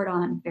report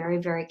on very,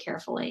 very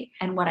carefully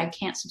and what I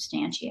can't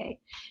substantiate.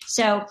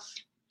 So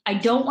I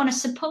don't want to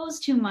suppose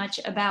too much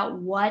about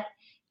what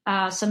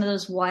some of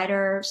those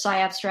wider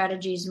PSYOP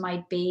strategies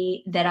might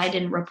be that I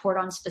didn't report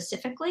on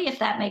specifically, if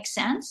that makes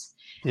sense.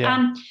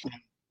 Yeah.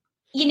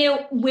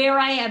 Where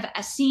I have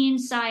seen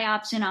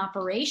PSYOPs in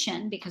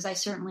operation, because I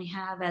certainly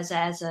have as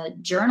a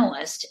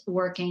journalist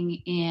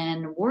working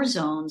in war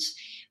zones,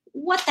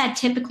 what that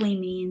typically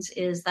means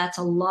is that's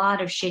a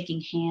lot of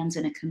shaking hands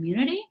in a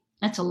community.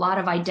 That's a lot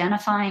of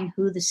identifying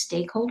who the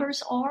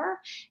stakeholders are,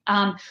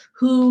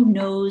 who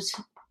knows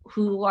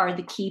who are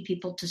the key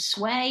people to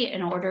sway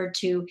in order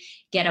to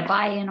get a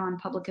buy-in on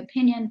public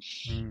opinion.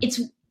 It's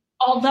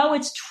although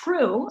it's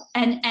true,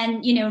 and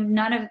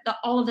none of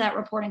all of that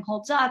reporting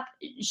holds up.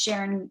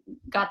 Sharon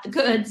got the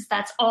goods.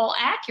 That's all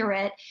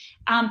accurate.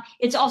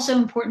 It's also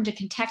important to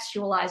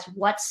contextualize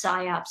what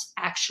PSYOPs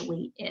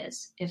actually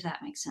is, if that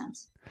makes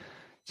sense.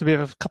 So we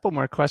have a couple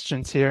more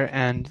questions here,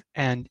 and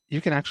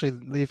you can actually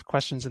leave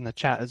questions in the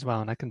chat as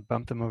well, and I can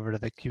bump them over to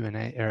the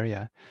Q&A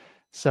area.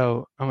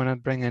 So I'm going to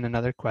bring in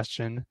another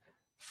question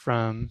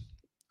from,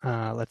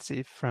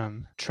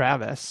 from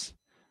Travis,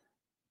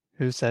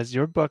 who says,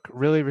 your book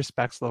really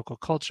respects local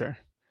culture.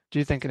 Do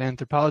you think an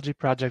anthropology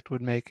project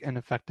would make an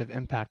effective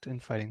impact in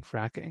fighting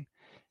fracking?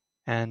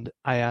 And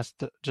I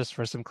asked just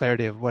for some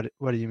clarity of what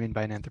do you mean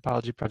by an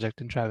anthropology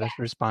project? And Travis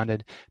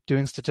responded,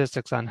 doing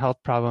statistics on health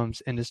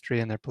problems,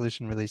 industry and their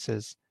pollution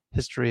releases,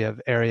 history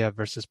of area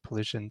versus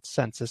pollution,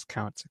 census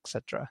counts,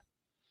 etc.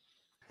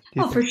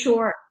 For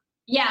sure.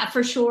 Yeah,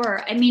 for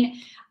sure. I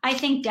mean, I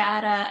think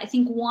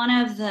one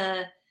of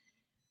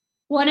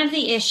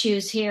the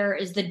issues here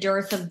is the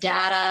dearth of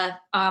data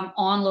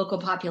on local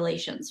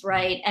populations,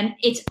 right? And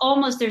it's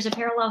almost, there's a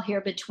parallel here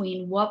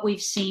between what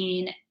we've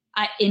seen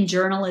in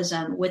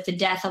journalism with the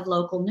death of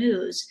local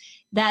news,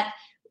 that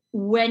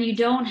when you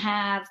don't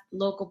have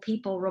local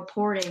people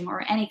reporting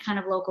or any kind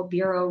of local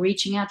bureau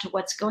reaching out to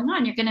what's going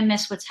on, you're going to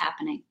miss what's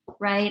happening,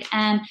 right?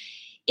 And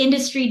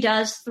industry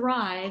does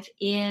thrive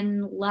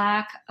in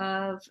lack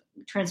of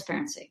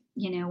transparency.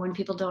 When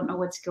people don't know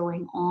what's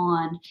going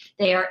on,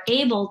 they are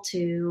able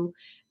to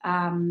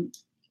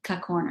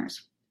cut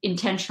corners,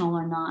 intentional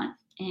or not,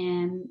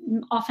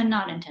 and often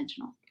not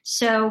intentional.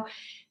 So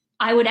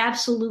I would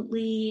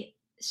absolutely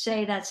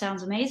say that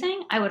sounds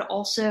amazing. I would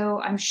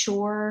also, I'm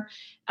sure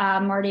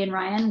Marty and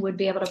Ryan would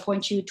be able to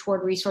point you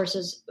toward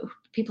resources,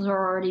 people who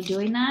are already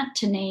doing that.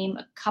 To name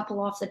a couple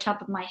off the top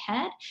of my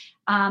head,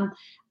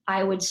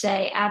 I would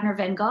say Avner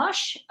Van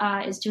Gosh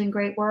is doing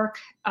great work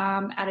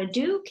out of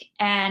Duke,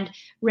 and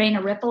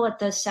Raina Ripple at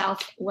the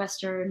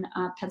Southwestern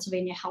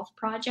Pennsylvania Health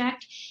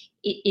Project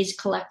is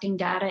collecting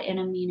data in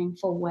a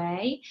meaningful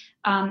way.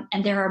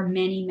 And there are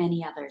many,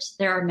 many others.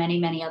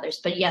 Many others.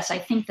 But yes, I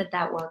think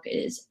that work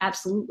is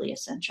absolutely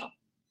essential.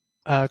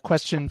 A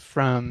question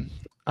from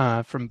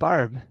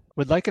Barb.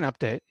 Would like an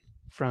update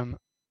from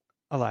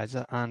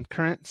Eliza on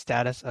current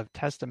status of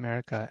Test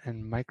America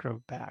and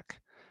Microbac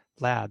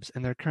labs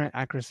and their current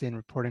accuracy in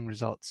reporting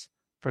results.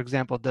 For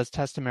example, does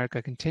Test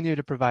America continue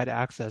to provide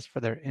access for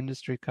their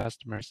industry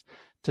customers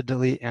to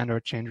delete and or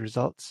change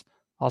results?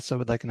 Also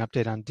would like an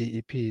update on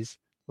DEP's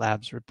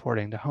labs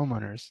reporting to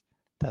homeowners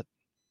that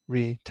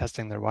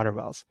retesting their water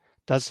wells.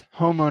 Does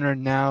homeowner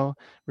now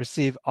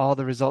receive all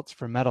the results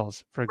for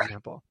metals, for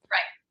example? Right.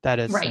 That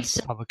is since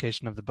the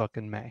publication of the book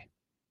in May.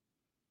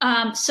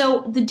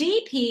 So the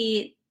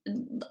DEP,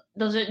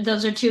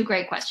 those are two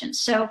great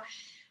questions. So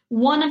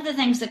one of the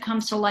things that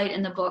comes to light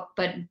in the book,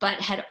 but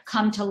had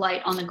come to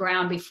light on the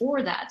ground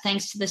before that,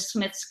 thanks to the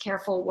Smith's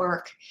careful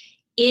work,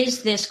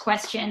 is this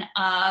question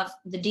of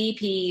the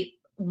DEP.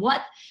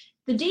 What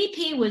the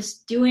DEP was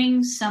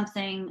doing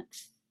something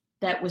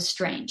that was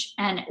strange,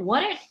 and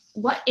what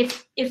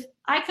if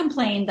I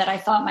complained that I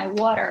thought my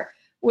water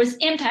was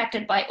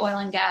impacted by oil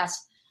and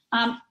gas,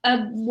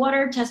 a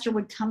water tester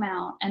would come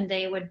out and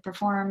they would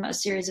perform a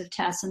series of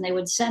tests, and they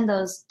would send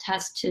those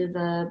tests to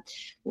the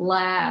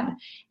lab,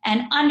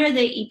 and under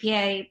the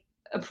EPA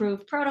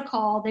approved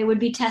protocol, they would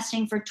be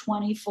testing for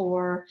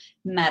 24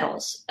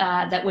 metals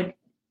that would,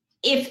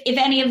 if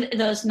any of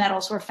those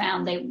metals were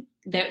found,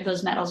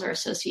 those metals are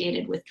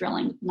associated with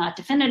drilling, not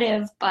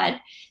definitive, but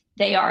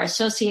they are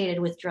associated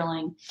with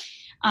drilling.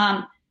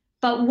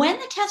 But when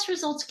the test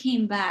results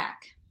came back,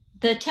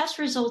 the test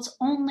results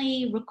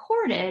only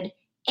recorded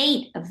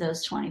 8 of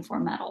those 24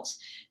 metals.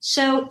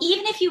 So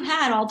even if you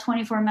had all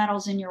 24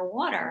 metals in your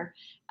water,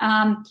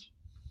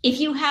 if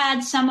you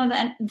had some,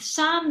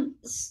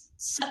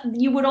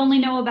 you would only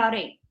know about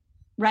 8.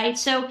 Right.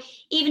 So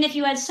even if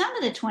you had some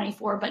of the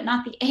 24, but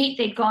not the 8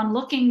 they'd gone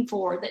looking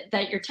for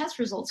that your test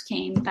results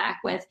came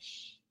back with,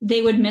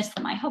 they would miss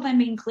them. I hope I'm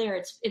being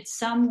clear. It's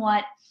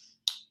somewhat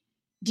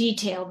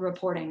detailed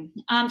reporting.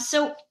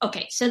 So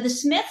the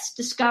Smiths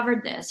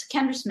discovered this.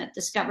 Kendra Smith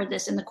discovered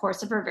this in the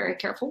course of her very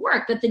careful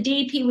work, that the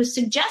DEP was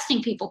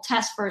suggesting people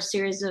test for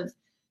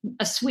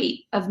a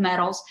suite of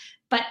metals,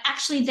 but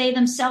actually they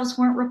themselves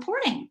weren't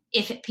reporting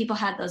if people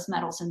had those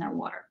metals in their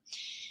water.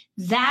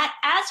 That,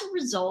 as a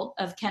result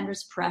of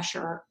Kendra's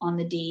pressure on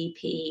the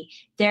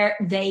DEP,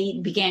 they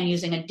began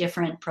using a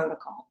different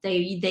protocol.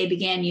 They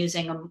began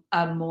using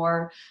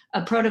a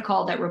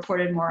protocol that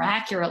reported more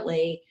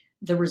accurately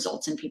the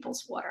results in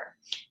people's water.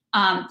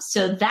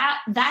 So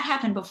that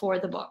happened before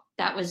the book.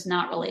 That was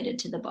not related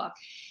to the book.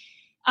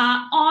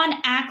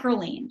 On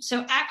acrolein.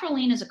 So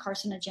acrolein is a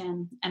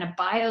carcinogen and a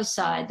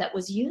biocide that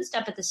was used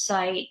up at the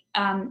site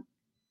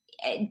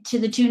to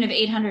the tune of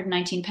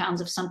 819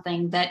 pounds of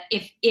something that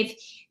if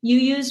you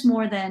use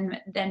more than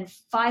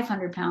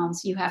 500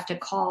 pounds, you have to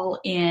call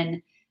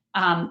in,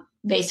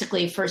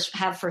 basically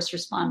have first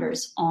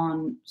responders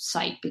on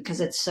site because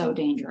it's so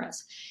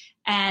dangerous.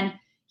 And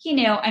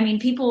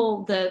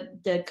people,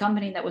 the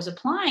company that was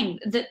applying,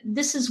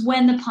 this is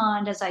when the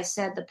pond, as I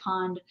said, the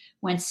pond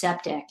went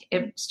septic.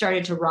 It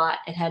started to rot.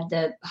 It had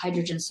the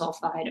hydrogen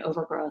sulfide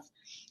overgrowth.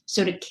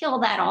 So to kill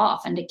that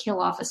off and to kill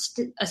off a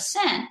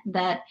scent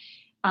that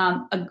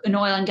an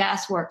oil and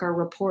gas worker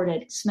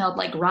reported smelled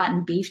like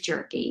rotten beef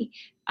jerky,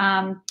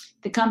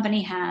 the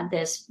company had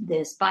this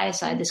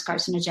biocide, this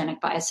carcinogenic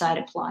biocide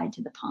applied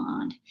to the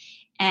pond.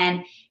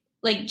 And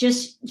like,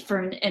 just for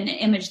an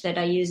image that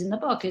I use in the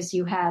book, is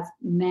you have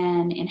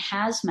men in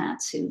hazmat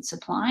suits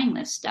applying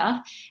this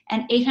stuff,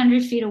 and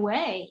 800 feet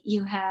away,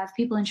 you have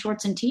people in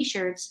shorts and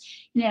t-shirts,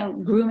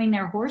 grooming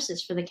their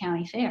horses for the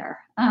county fair.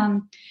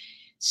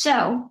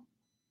 So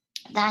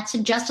that's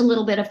just a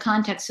little bit of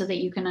context so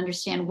that you can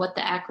understand what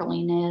the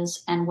acrolein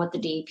is and what the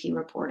DEP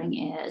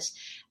reporting is.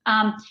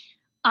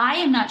 I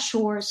am not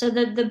sure. So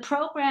the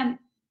program,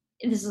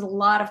 this is a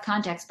lot of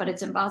context, but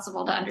it's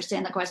impossible to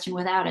understand the question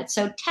without it.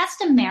 So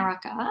Test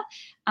America,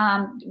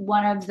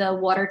 one of the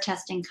water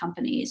testing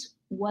companies,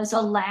 was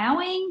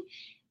allowing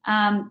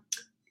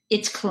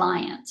its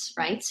clients,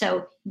 right?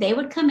 So they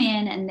would come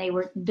in and they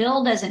were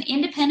billed as an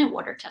independent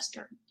water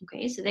tester.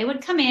 Okay, so they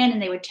would come in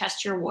and they would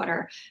test your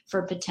water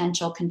for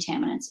potential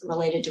contaminants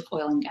related to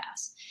oil and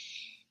gas.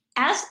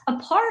 As a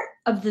part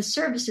of the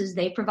services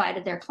they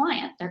provided their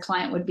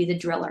client would be the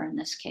driller in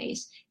this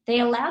case, they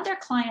allowed their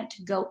client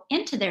to go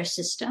into their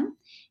system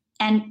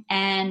and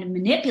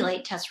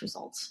manipulate test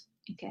results.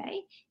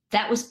 Okay,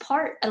 that was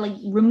part,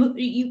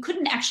 you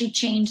couldn't actually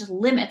change the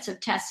limits of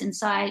tests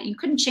inside. You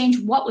couldn't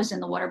change what was in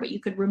the water, but you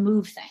could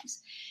remove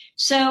things.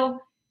 So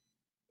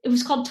it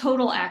was called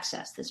Total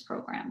Access, this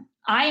program.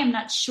 I am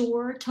not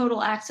sure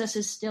Total Access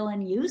is still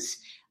in use,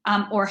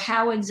 or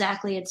how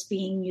exactly it's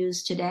being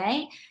used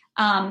today.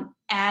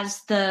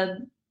 As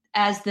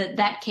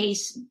that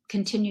case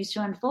continues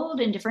to unfold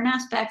in different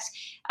aspects,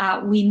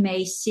 we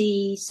may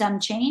see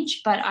some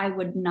change, but I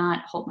would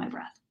not hold my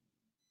breath.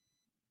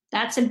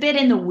 That's a bit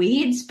in the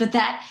weeds, but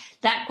that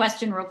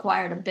question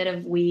required a bit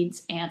of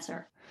weeds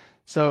answer.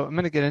 So I'm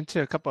going to get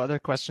into a couple other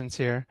questions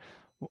here.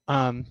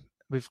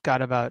 We've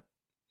got about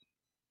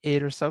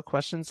 8 or so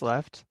questions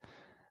left.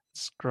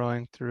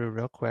 Scrolling through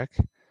real quick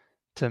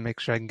to make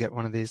sure I can get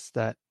one of these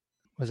that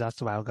was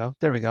asked a while ago.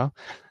 There we go.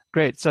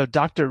 Great. So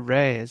Dr.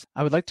 Reyes,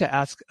 I would like to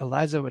ask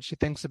Eliza what she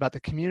thinks about the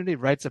community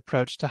rights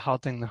approach to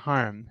halting the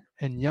harm.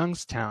 In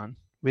Youngstown,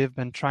 we have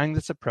been trying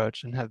this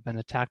approach and have been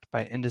attacked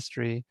by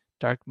industry,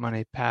 dark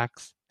money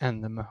PACs,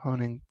 and the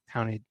Mahoning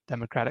County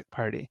Democratic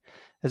Party,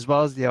 as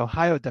well as the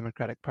Ohio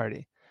Democratic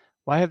Party.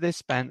 Why have they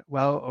spent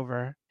well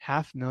over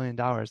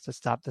 $500,000 to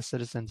stop the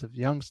citizens of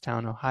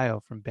Youngstown,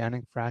 Ohio from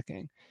banning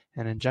fracking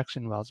and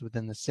injection wells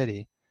within the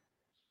city?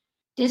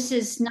 This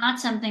is not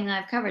something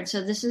I've covered,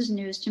 so this is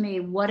news to me.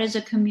 What is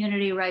a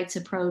community rights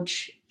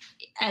approach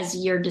as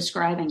you're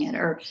describing it?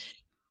 Or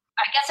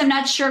I guess I'm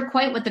not sure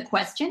quite what the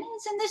question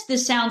is in this.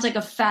 This sounds like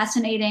a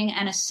fascinating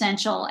and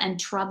essential and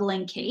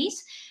troubling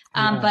case,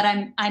 but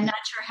I'm not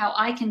sure how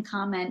I can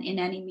comment in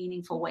any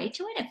meaningful way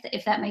to it,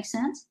 if that makes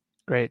sense.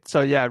 Great.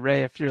 So yeah,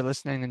 Ray, if you're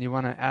listening and you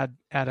want to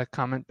add a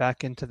comment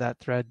back into that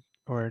thread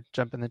or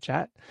jump in the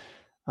chat,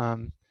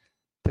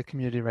 the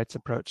community rights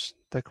approach,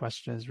 the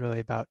question is really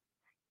about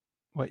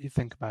what you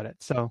think about it.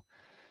 So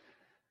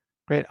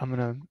great. I'm going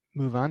to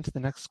move on to the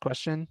next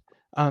question.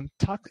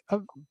 Talk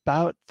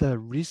about the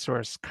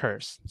resource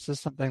curse. This is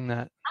something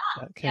that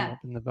came up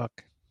in the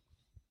book.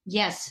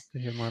 Yes. To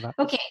hear more about.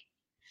 Okay.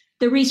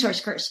 The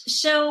resource curse.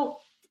 So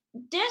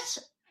this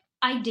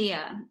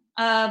idea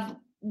of,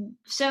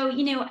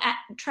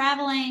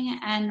 traveling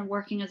and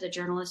working as a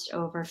journalist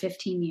over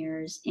 15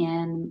 years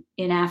in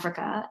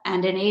Africa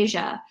and in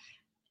Asia,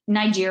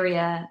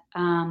 Nigeria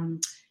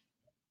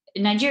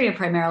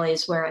primarily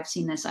is where I've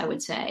seen this, I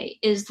would say,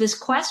 is this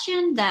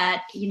question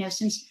that,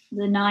 since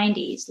the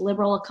 90s,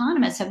 liberal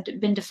economists have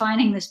been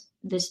defining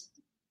this,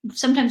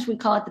 sometimes we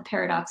call it the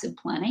paradox of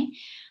plenty,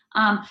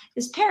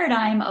 this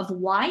paradigm of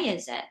why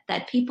is it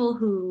that people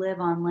who live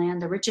on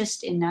land, the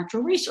richest in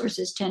natural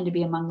resources, tend to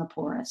be among the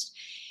poorest.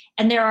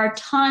 And there are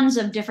tons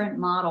of different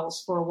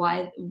models for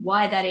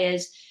why that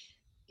is.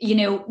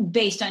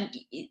 Based on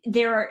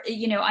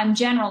I'm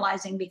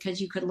generalizing because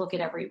you could look at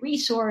every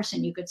resource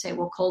and you could say,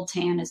 well,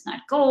 coltan is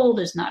not gold,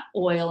 is not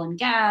oil and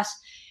gas.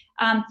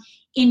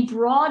 In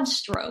broad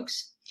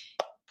strokes,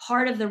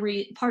 part of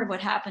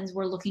what happens,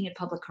 we're looking at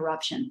public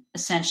corruption.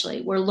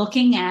 Essentially, we're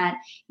looking at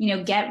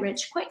get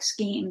rich quick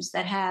schemes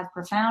that have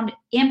profound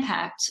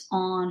impacts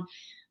on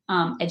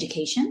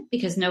education,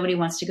 because nobody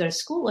wants to go to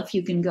school if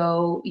you can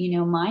go,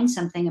 mine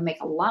something and make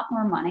a lot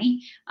more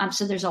money.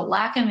 So there's a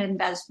lack of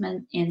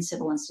investment in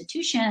civil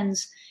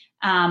institutions.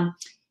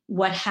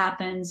 What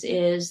happens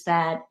is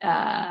that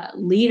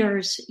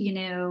leaders,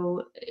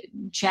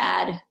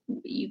 Chad,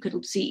 you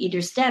could see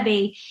Idris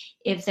Deby,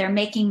 if they're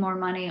making more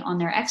money on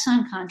their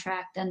Exxon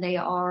contract than they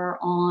are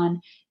on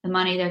the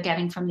money they're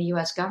getting from the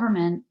U.S.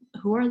 government,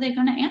 who are they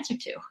going to answer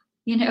to?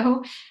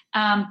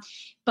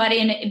 But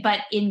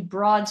in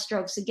broad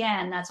strokes,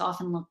 again, that's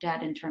often looked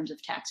at in terms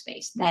of tax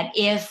base. That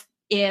if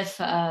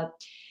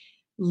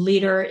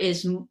leader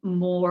is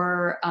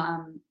more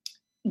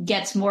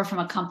gets more from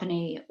a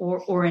company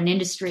or an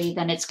industry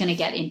than it's going to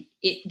get in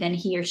it, than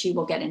he or she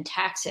will get in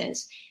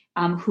taxes.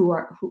 Who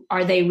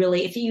are they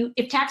really?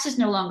 If taxes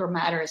no longer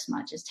matter as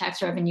much, as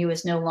tax revenue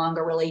is no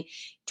longer really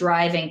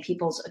driving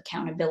people's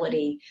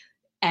accountability,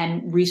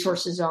 and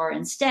resources are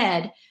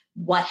instead,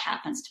 what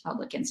happens to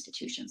public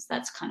institutions?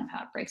 That's kind of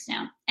how it breaks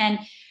down. And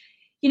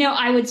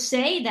I would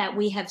say that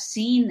we have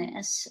seen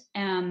this.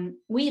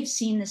 We have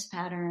seen this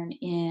pattern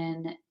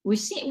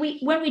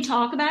when we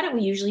talk about it,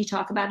 we usually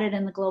talk about it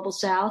in the global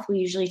South. We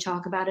usually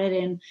talk about it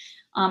in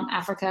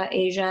Africa,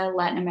 Asia,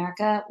 Latin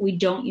America. We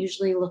don't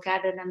usually look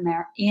at it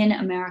in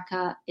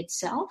America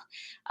itself.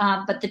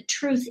 But the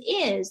truth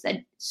is that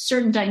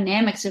certain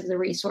dynamics of the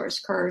resource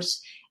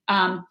curse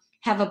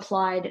have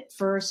applied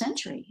for a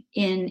century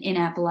in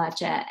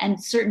Appalachia,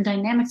 and certain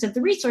dynamics of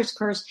the resource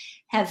curse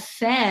have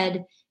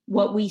fed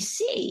what we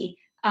see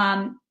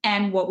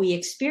and what we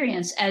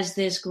experience as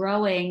this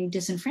growing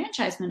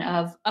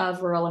disenfranchisement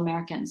of rural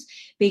Americans,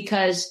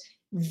 because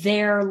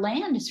their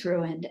land is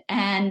ruined,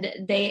 and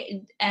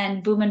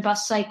boom and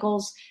bust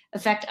cycles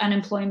affect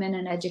unemployment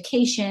and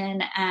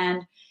education.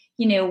 And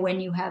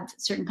when you have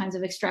certain kinds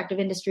of extractive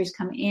industries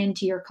come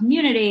into your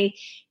community,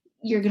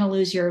 you're going to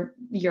lose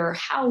your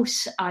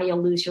house,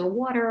 you'll lose your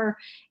water.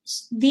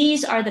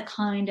 These are the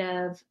kind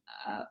of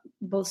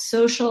both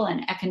social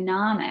and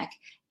economic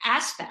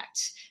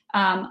aspects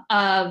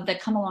that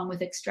come along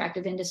with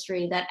extractive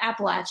industry that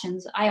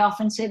Appalachians, I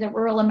often say that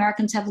rural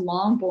Americans have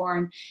long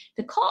borne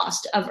the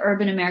cost of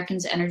urban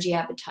Americans' energy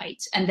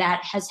appetites, and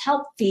that has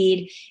helped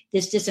feed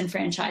this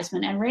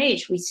disenfranchisement and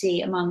rage we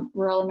see among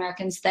rural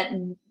Americans that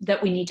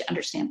we need to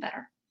understand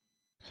better.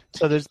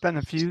 So there's been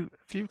a few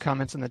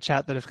comments in the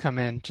chat that have come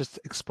in just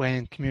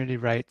explaining community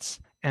rights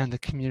and the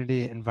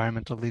Community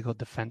Environmental Legal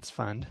Defense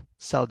Fund,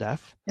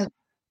 CELDEF,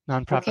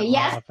 nonprofit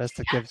law office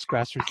that gives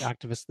grassroots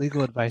activists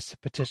legal advice to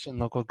petition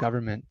local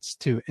governments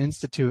to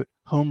institute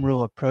home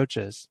rule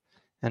approaches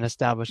and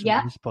establish a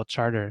municipal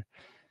charter.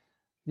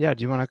 Yeah,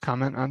 do you want to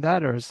comment on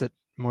that, or is it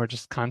more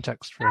just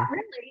context for? Not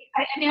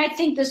really. I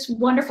think this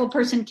wonderful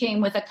person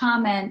came with a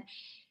comment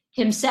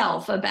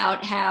himself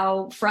about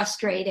how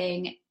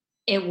frustrating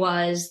it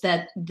was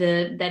that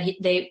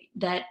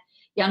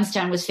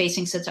Youngstown was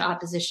facing such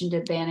opposition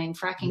to banning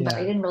fracking, but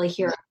I didn't really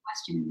hear a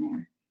question in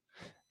there.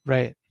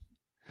 Right.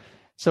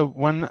 So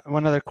one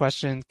other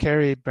question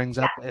Carrie brings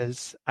up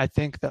is, I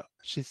think that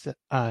she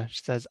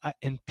says,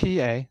 in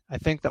PA, I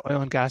think the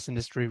oil and gas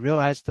industry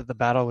realized that the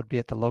battle would be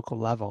at the local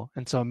level.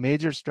 And so a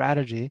major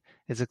strategy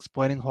is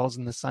exploiting holes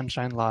in the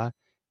Sunshine Law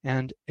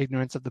and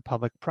ignorance of the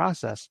public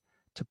process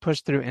to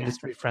push through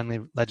industry-friendly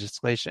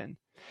legislation.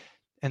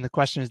 And the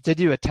question is, did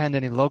you attend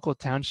any local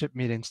township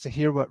meetings to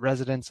hear what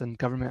residents and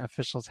government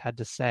officials had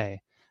to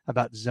say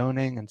about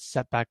zoning and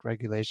setback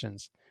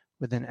regulations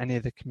within any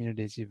of the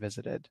communities you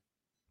visited?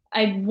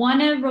 I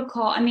want to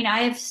recall, I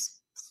have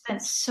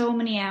spent so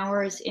many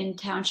hours in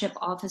township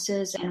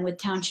offices and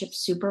with township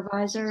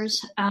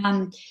supervisors,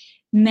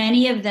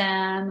 many of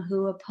them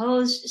who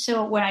opposed.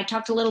 So when I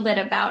talked a little bit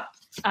about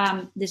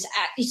this,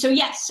 so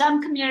yes,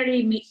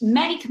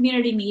 many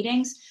community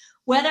meetings.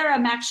 Whether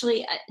I'm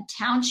actually a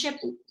township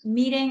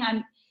meeting,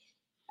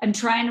 I'm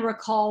trying to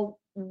recall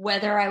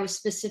whether I was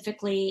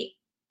specifically,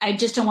 I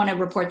just don't want to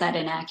report that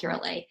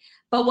inaccurately.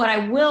 But what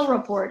I will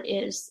report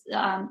is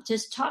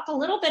just talk a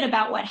little bit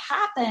about what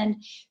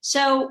happened.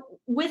 So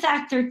with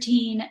Act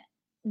 13,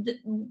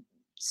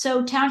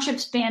 so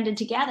townships banded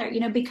together,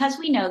 because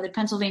we know that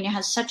Pennsylvania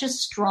has such a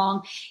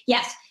strong,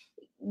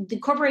 the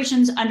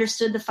corporations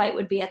understood the fight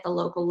would be at the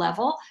local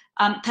level.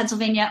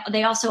 Pennsylvania,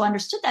 they also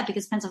understood that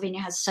because Pennsylvania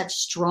has such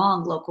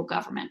strong local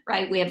government,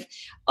 right? We have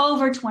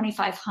over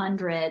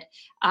 2,500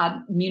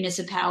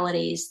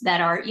 municipalities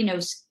that are,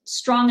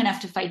 strong enough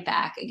to fight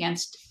back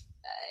against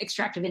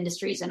extractive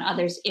industries and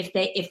others if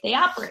they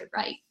operate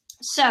right.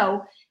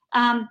 So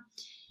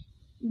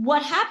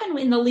what happened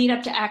in the lead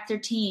up to Act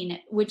 13,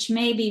 which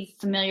may be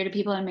familiar to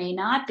people and may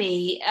not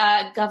be,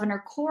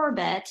 Governor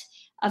Corbett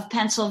of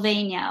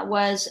Pennsylvania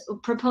was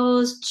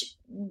proposed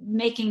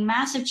making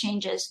massive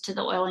changes to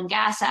the Oil and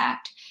Gas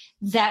Act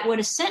that would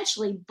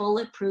essentially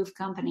bulletproof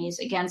companies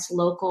against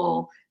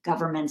local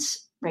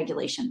government's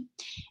regulation.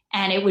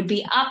 And it would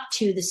be up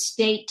to the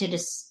state to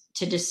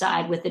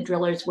decide with the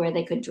drillers where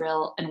they could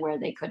drill and where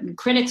they couldn't.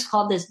 Critics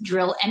called this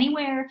drill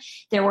anywhere.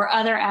 There were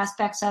other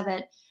aspects of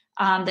it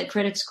that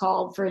critics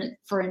called,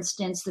 for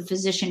instance, the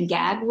physician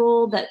gag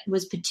rule that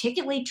was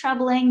particularly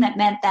troubling, that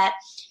meant that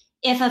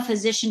if a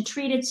physician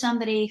treated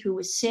somebody who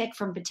was sick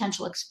from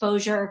potential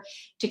exposure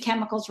to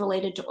chemicals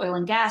related to oil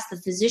and gas, the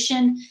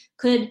physician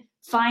could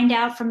find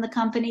out from the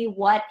company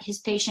what his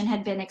patient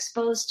had been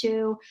exposed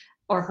to,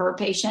 or her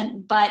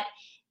patient, but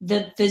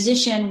the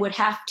physician would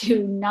have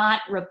to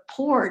not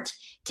report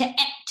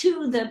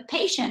to the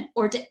patient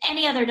or to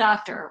any other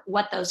doctor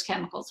what those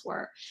chemicals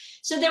were.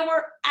 So there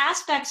were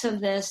aspects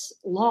of this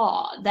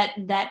law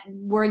that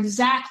were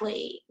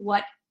exactly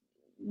what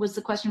was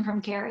the question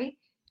from Carrie?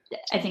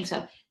 I think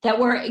so. That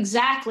were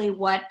exactly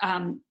what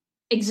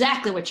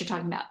exactly what you're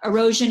talking about.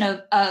 Erosion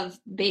of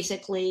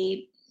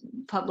basically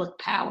public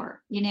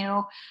power,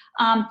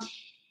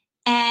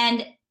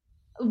 and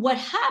what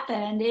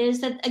happened is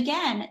that,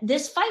 again,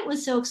 this fight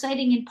was so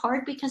exciting in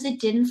part because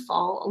it didn't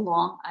fall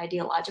along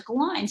ideological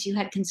lines. You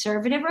had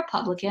conservative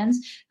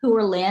Republicans who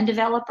were land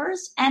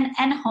developers and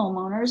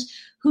homeowners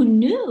who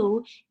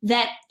knew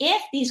that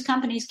if these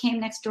companies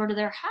came next door to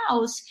their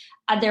house,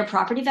 their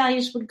property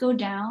values would go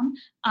down,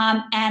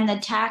 and the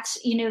tax,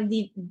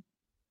 the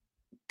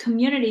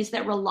communities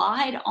that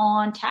relied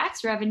on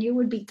tax revenue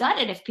would be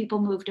gutted if people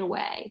moved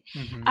away.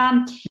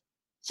 Mm-hmm.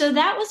 So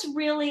that was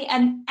really,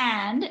 and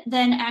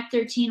then Act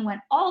 13 went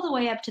all the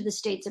way up to the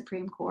state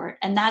Supreme Court.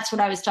 And that's what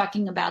I was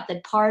talking about,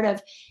 that part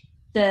of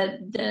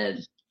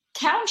the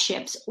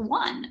townships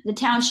won. The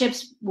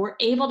townships were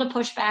able to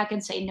push back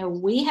and say, no,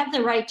 we have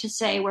the right to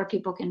say where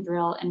people can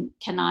drill and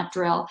cannot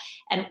drill.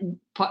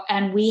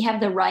 And we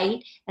have the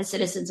right as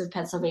citizens of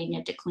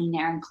Pennsylvania to clean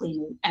air and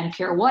clean and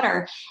pure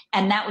water.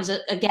 And that was,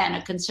 again,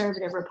 a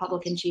conservative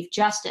Republican Chief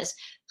Justice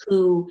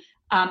who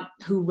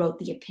wrote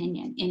the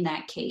opinion in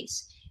that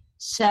case.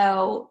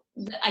 So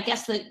I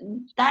guess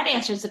that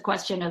answers the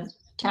question of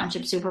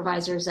township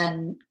supervisors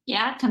and,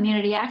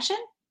 community action.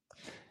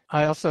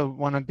 I also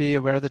want to be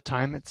aware of the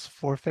time. It's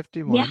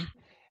 4:51. Yeah.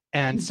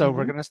 And so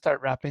we're going to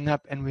start wrapping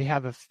up. And we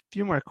have a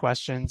few more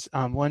questions.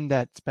 One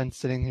that's been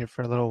sitting here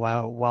for a little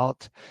while.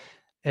 Walt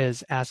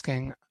is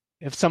asking,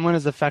 if someone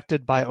is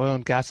affected by oil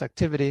and gas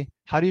activity,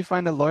 how do you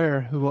find a lawyer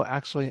who will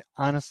actually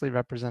honestly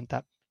represent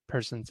that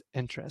person's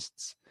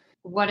interests?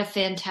 What a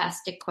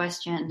fantastic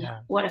question. Yeah.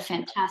 What a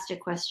fantastic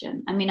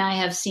question. I mean, I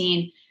have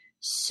seen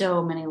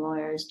so many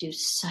lawyers do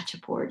such a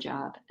poor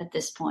job at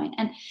this point.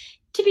 And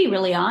to be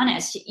really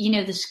honest,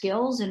 the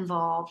skills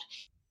involved.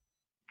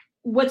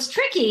 What's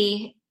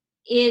tricky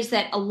is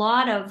that a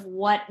lot of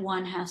what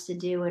one has to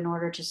do in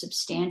order to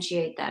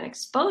substantiate that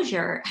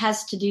exposure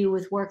has to do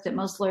with work that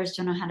most lawyers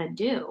don't know how to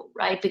do,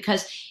 right?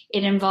 Because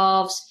it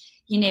involves,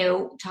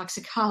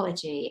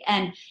 toxicology.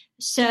 And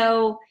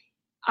so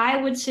I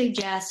would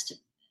suggest,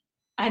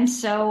 I'm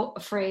so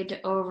afraid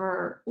to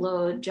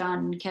overload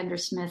John Kender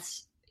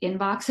Smith's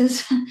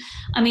inboxes.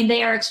 I mean,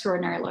 they are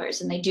extraordinary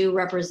lawyers, and they do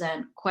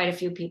represent quite a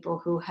few people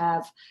who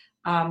have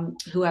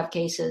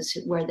cases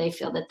where they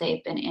feel that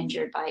they've been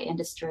injured by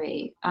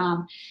industry.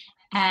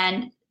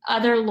 And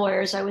other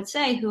lawyers, I would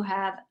say, who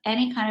have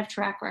any kind of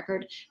track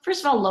record, first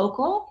of all,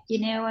 local,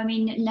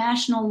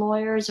 national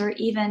lawyers, or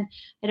even,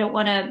 I don't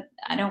want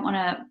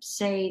to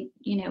say,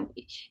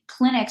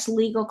 clinics,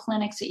 legal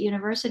clinics at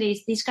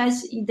universities. These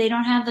guys, they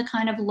don't have the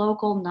kind of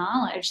local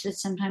knowledge that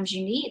sometimes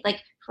you need.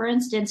 Like, for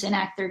instance, in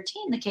Act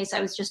 13, the case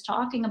I was just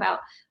talking about,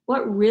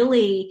 what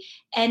really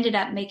ended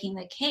up making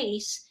the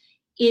case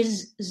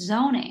is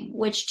zoning,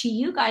 which to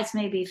you guys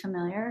may be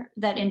familiar,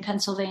 that in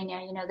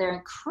Pennsylvania, there are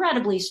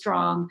incredibly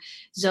strong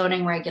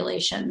zoning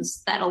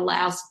regulations that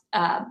allows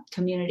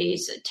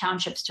communities,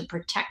 townships to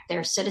protect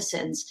their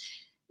citizens'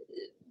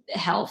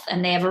 health.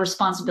 And they have a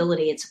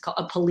responsibility. It's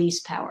a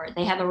police power.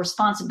 They have a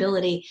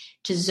responsibility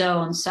to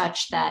zone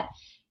such that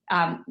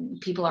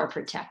people are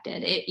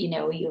protected.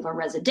 You have a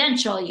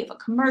residential, you have a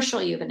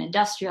commercial, you have an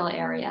industrial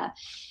area.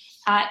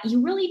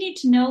 You really need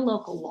to know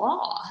local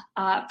law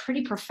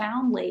pretty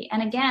profoundly.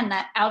 And again,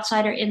 that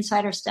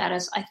outsider-insider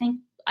status, I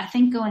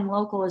think going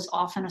local is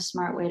often a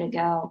smart way to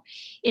go.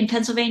 In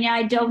Pennsylvania,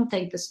 I don't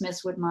think the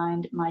Smiths would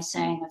mind my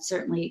saying, I've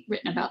certainly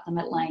written about them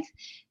at length,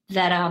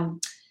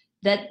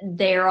 that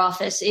their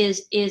office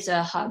is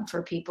a hub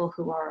for people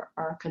who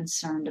are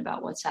concerned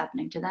about what's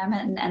happening to them,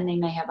 and they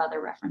may have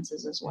other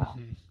references as well.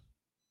 Mm-hmm.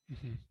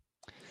 Mm-hmm.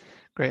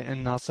 Great.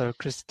 And also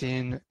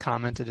Christine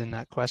commented in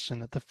that question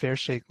that the Fair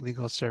Shake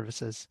Legal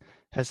Services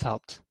has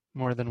helped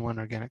more than one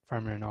organic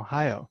farmer in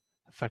Ohio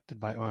affected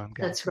by oil and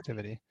gas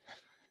activity.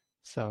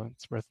 So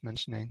it's worth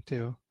mentioning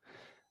too.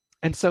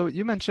 And so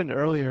you mentioned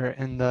earlier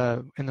in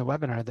the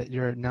webinar that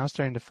you're now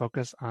starting to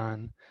focus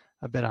on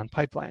a bit on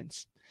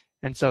pipelines.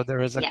 And so there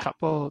was a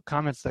couple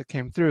comments that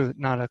came through,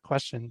 not a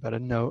question, but a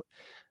note.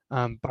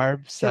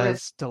 Barb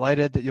says,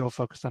 delighted that you'll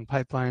focus on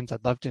pipelines.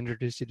 I'd love to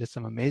introduce you to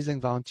some amazing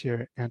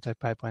volunteer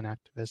anti-pipeline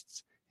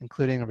activists,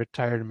 including a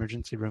retired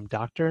emergency room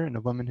doctor and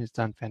a woman who's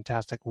done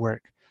fantastic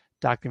work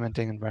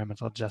documenting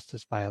environmental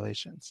justice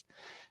violations.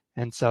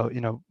 And so,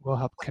 we'll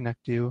help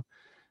connect you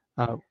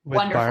with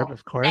Wonderful. Barb,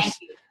 of course. Thank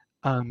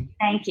you.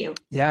 Thank you.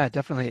 Yeah,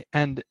 definitely.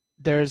 And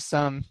there's,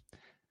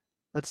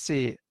 let's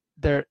see,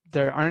 there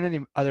aren't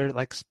any other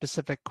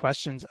specific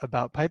questions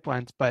about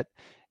pipelines, but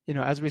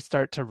as we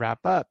start to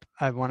wrap up,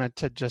 I wanted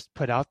to just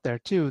put out there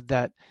too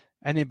that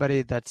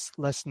anybody that's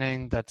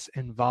listening, that's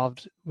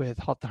involved with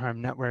Halt the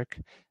Harm Network,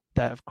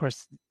 that of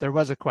course there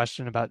was a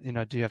question about,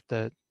 do you have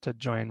to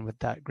join with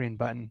that green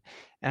button?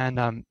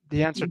 And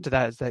the answer to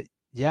that is that,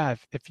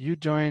 if you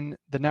join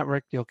the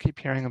network, you'll keep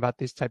hearing about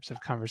these types of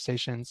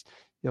conversations.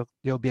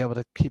 You'll be able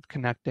to keep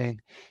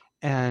connecting.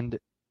 And,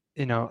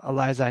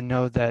 Eliza, I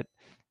know that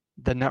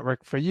the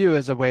network for you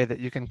is a way that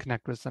you can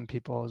connect with some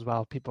people as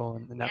well. People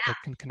in the network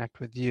can connect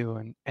with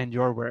you and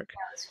your work.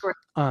 That's great.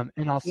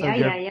 And also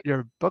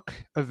your book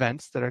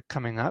events that are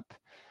coming up.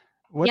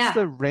 what's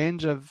the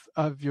range of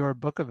your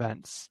book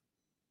events?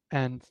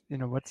 And,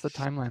 what's the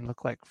timeline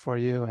look like for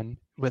you and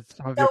with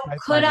some of your pipeline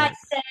could I work?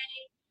 say,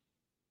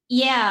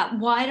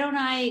 why don't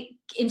I,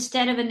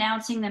 instead of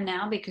announcing them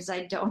now, because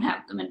I don't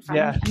have them in front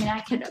of me, I mean,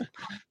 I could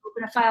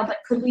open a file, but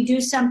could we do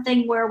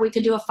something where we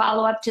could do a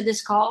follow-up to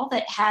this call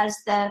that has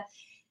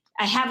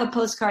I have a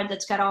postcard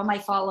that's got all my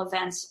fall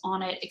events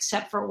on it,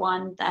 except for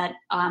one that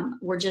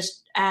we're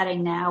just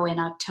adding now in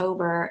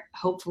October,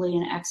 hopefully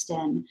in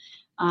Exton,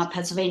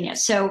 Pennsylvania.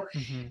 So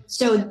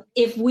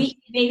if we,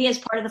 maybe as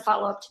part of the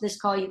follow-up to this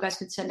call, you guys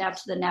could send out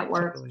to the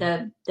network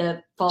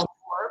the fall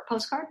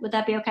postcard. Would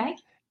that be okay?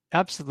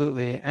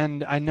 Absolutely.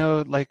 And I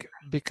know,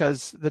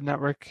 because the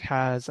network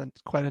has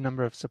quite a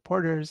number of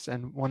supporters,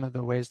 and one of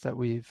the ways that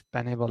we've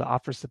been able to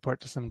offer support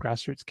to some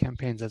grassroots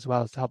campaigns as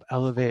well is to help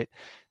elevate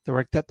the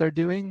work that they're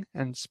doing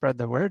and spread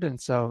the word.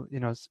 And so,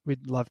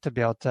 we'd love to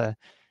be able to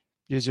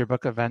use your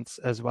book events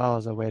as well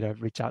as a way to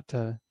reach out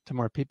to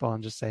more people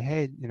and just say,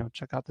 hey,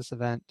 check out this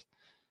event.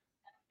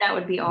 That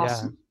would be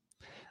awesome.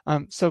 Yeah.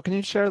 So can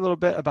you share a little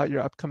bit about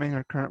your upcoming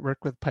or current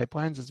work with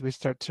pipelines as we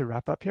start to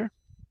wrap up here?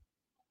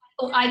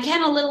 Well, I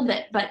can a little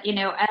bit, but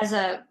as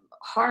a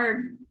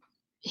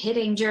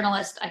hard-hitting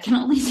journalist, I can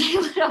only say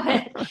a little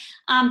bit.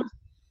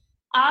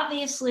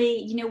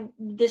 Obviously,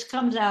 this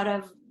comes out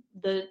of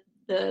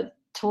the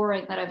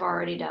touring that I've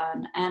already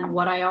done, and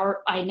what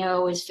I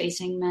know is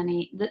facing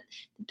the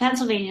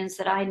Pennsylvanians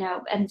that I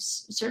know, and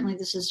certainly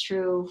this is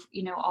true,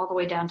 all the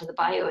way down to the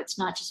bayou. It's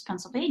not just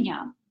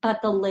Pennsylvania,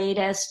 but the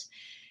latest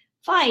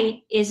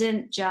fight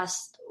isn't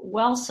just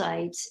well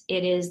sites;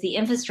 it is the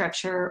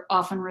infrastructure,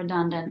 often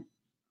redundant,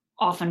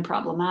 often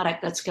problematic,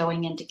 that's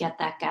going in to get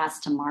that gas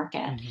to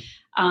market.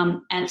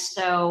 And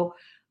so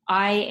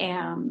I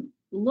am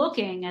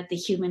looking at the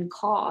human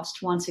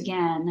cost once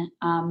again,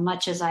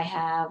 much as I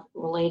have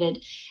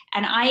related.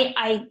 And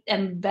I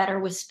am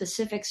better with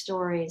specific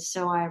stories.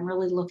 So I'm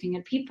really looking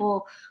at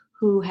people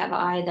who have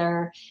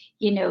either,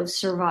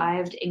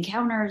 survived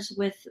encounters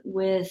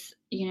with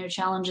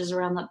challenges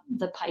around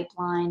the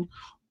pipeline,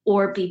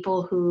 or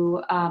people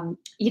who,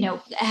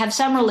 have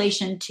some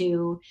relation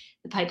to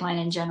the pipeline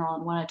in general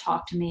and want to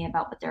talk to me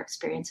about what their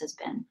experience has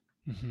been.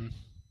 Mm-hmm.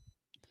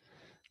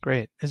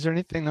 Great. Is there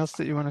anything else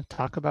that you want to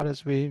talk about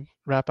as we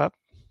wrap up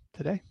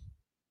today?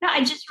 No,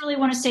 I just really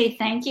want to say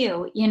thank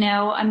you.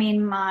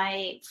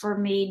 For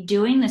me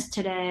doing this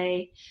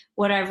today,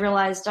 what I've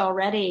realized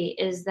already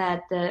is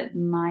that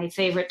my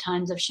favorite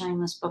times of sharing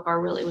this book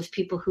are really with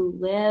people who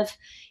live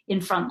in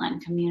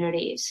frontline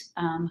communities,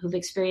 who've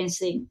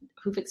experienced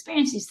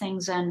these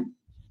things and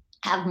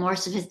have more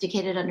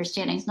sophisticated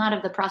understandings, not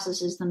of the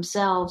processes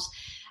themselves,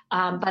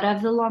 but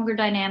of the longer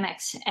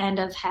dynamics and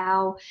of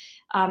how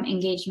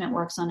engagement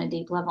works on a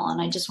deep level.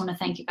 And I just want to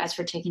thank you guys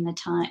for taking the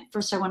time.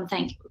 First, I want to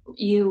thank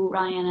you,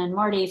 Ryan and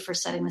Marty, for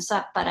setting this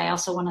up, but I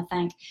also want to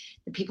thank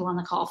the people on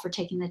the call for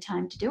taking the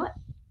time to do it.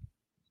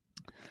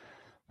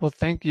 Well,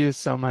 thank you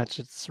so much.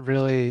 It's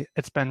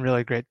been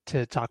really great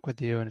to talk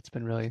with you, and it's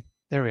been really,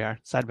 there we are,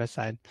 side by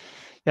side.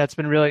 Yeah, it's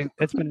been really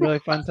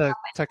fun to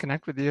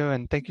connect with you,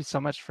 and thank you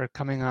so much for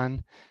coming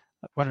on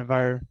one of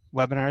our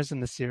webinars in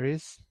the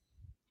series.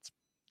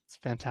 It's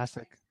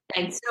fantastic.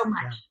 Thanks so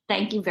much. Yeah.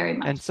 Thank you very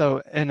much. And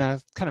so in a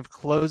kind of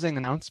closing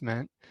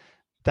announcement,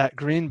 that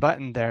green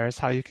button there is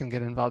how you can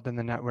get involved in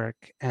the network.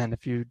 And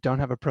if you don't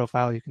have a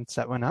profile, you can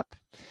set one up.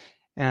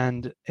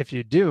 And if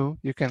you do,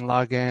 you can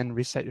log in,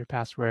 reset your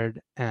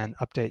password, and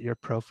update your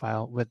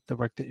profile with the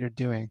work that you're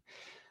doing.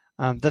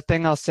 The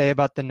thing I'll say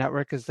about the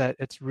network is that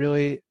it's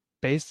really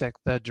basic.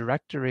 The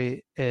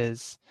directory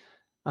is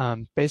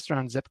based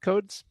around zip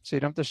codes, so you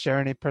don't have to share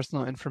any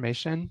personal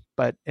information,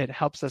 but it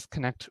helps us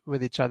connect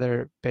with each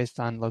other based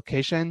on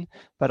location,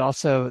 but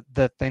also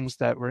the things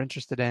that we're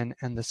interested in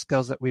and the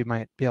skills that we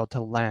might be able to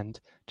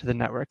lend to the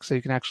network. So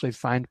you can actually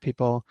find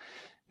people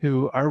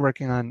who are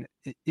working on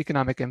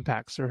economic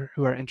impacts or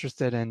who are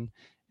interested in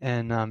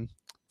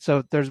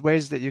so there's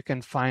ways that you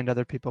can find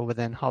other people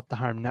within Halt the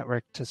Harm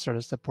Network to sort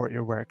of support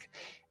your work.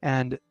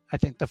 And I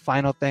think the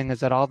final thing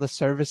is that all the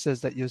services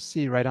that you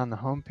see right on the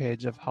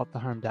homepage of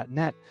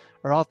halttheharm.net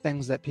are all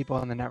things that people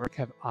on the network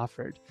have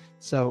offered.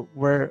 So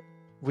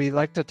we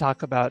like to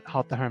talk about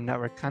Halt the Harm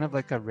Network kind of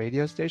like a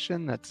radio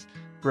station that's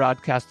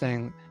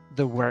broadcasting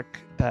the work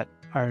that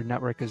our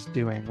network is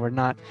doing. We're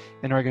not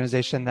an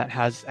organization that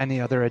has any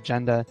other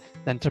agenda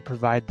than to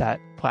provide that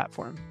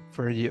platform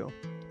for you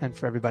and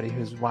for everybody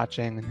who's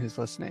watching and who's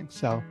listening.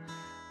 So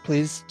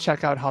please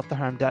check out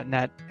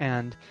halttheharm.net.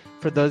 And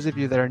for those of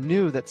you that are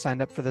new that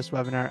signed up for this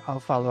webinar, I'll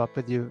follow up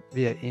with you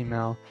via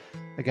email.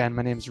 Again,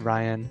 my name's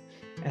Ryan,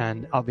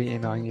 and I'll be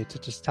emailing you to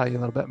just tell you a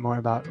little bit more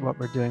about what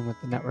we're doing with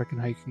the network and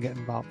how you can get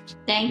involved.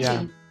 Thank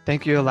you.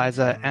 Thank you,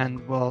 Eliza.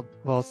 And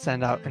we'll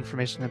send out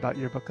information about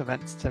your book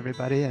events to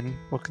everybody, and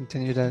we'll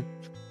continue to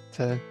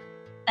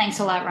Thanks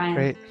a lot, Ryan.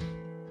 Great.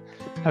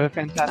 Have a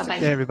fantastic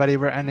day, everybody.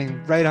 We're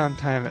ending right on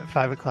time at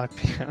 5:00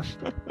 p.m.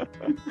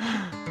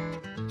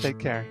 Take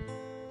care.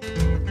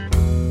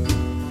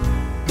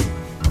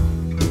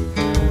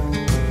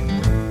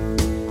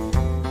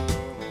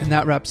 And And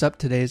that wraps up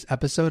today's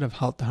episode of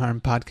Halt to Harm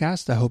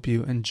podcast. I hope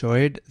you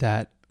enjoyed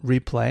that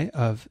replay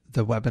of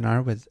the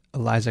webinar with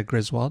Eliza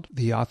Griswold,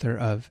 the author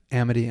of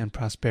Amity and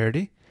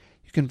Prosperity.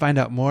 You can find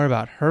out more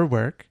about her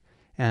work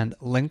and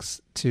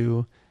links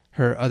to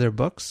her other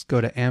books.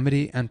 Go to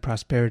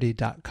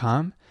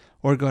amityandprosperity.com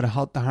or go to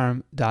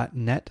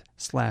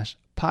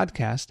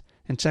halttoharm.net/podcast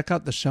and check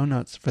out the show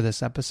notes for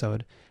this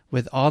episode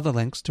with all the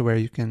links to where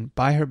you can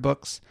buy her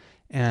books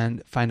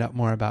and find out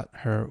more about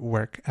her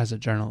work as a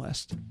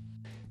journalist.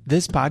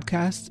 This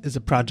podcast is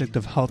a project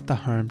of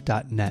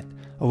halttoharm.net,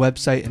 a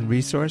website and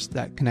resource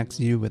that connects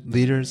you with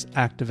leaders,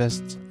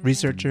 activists,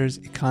 researchers,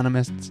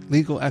 economists,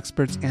 legal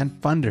experts, and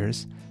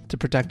funders to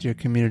protect your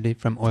community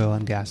from oil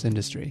and gas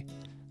industry.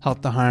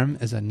 Halt to Harm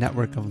is a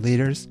network of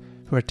leaders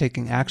who are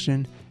taking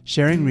action,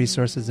 sharing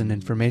resources and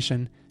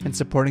information, and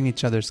supporting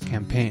each other's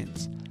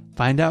campaigns.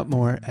 Find out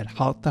more at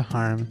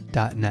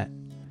halttoharm.net.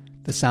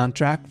 The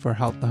soundtrack for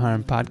Halt to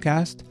Harm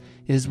podcast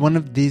is One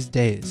of These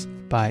Days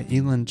by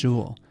Elin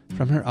Jewell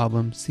from her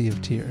album Sea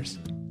of Tears.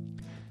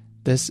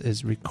 This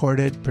is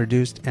recorded,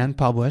 produced, and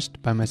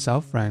published by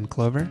myself, Ryan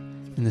Clover,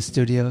 in the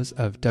studios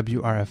of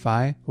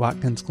WRFI,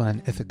 Watkins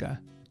Glen, Ithaca.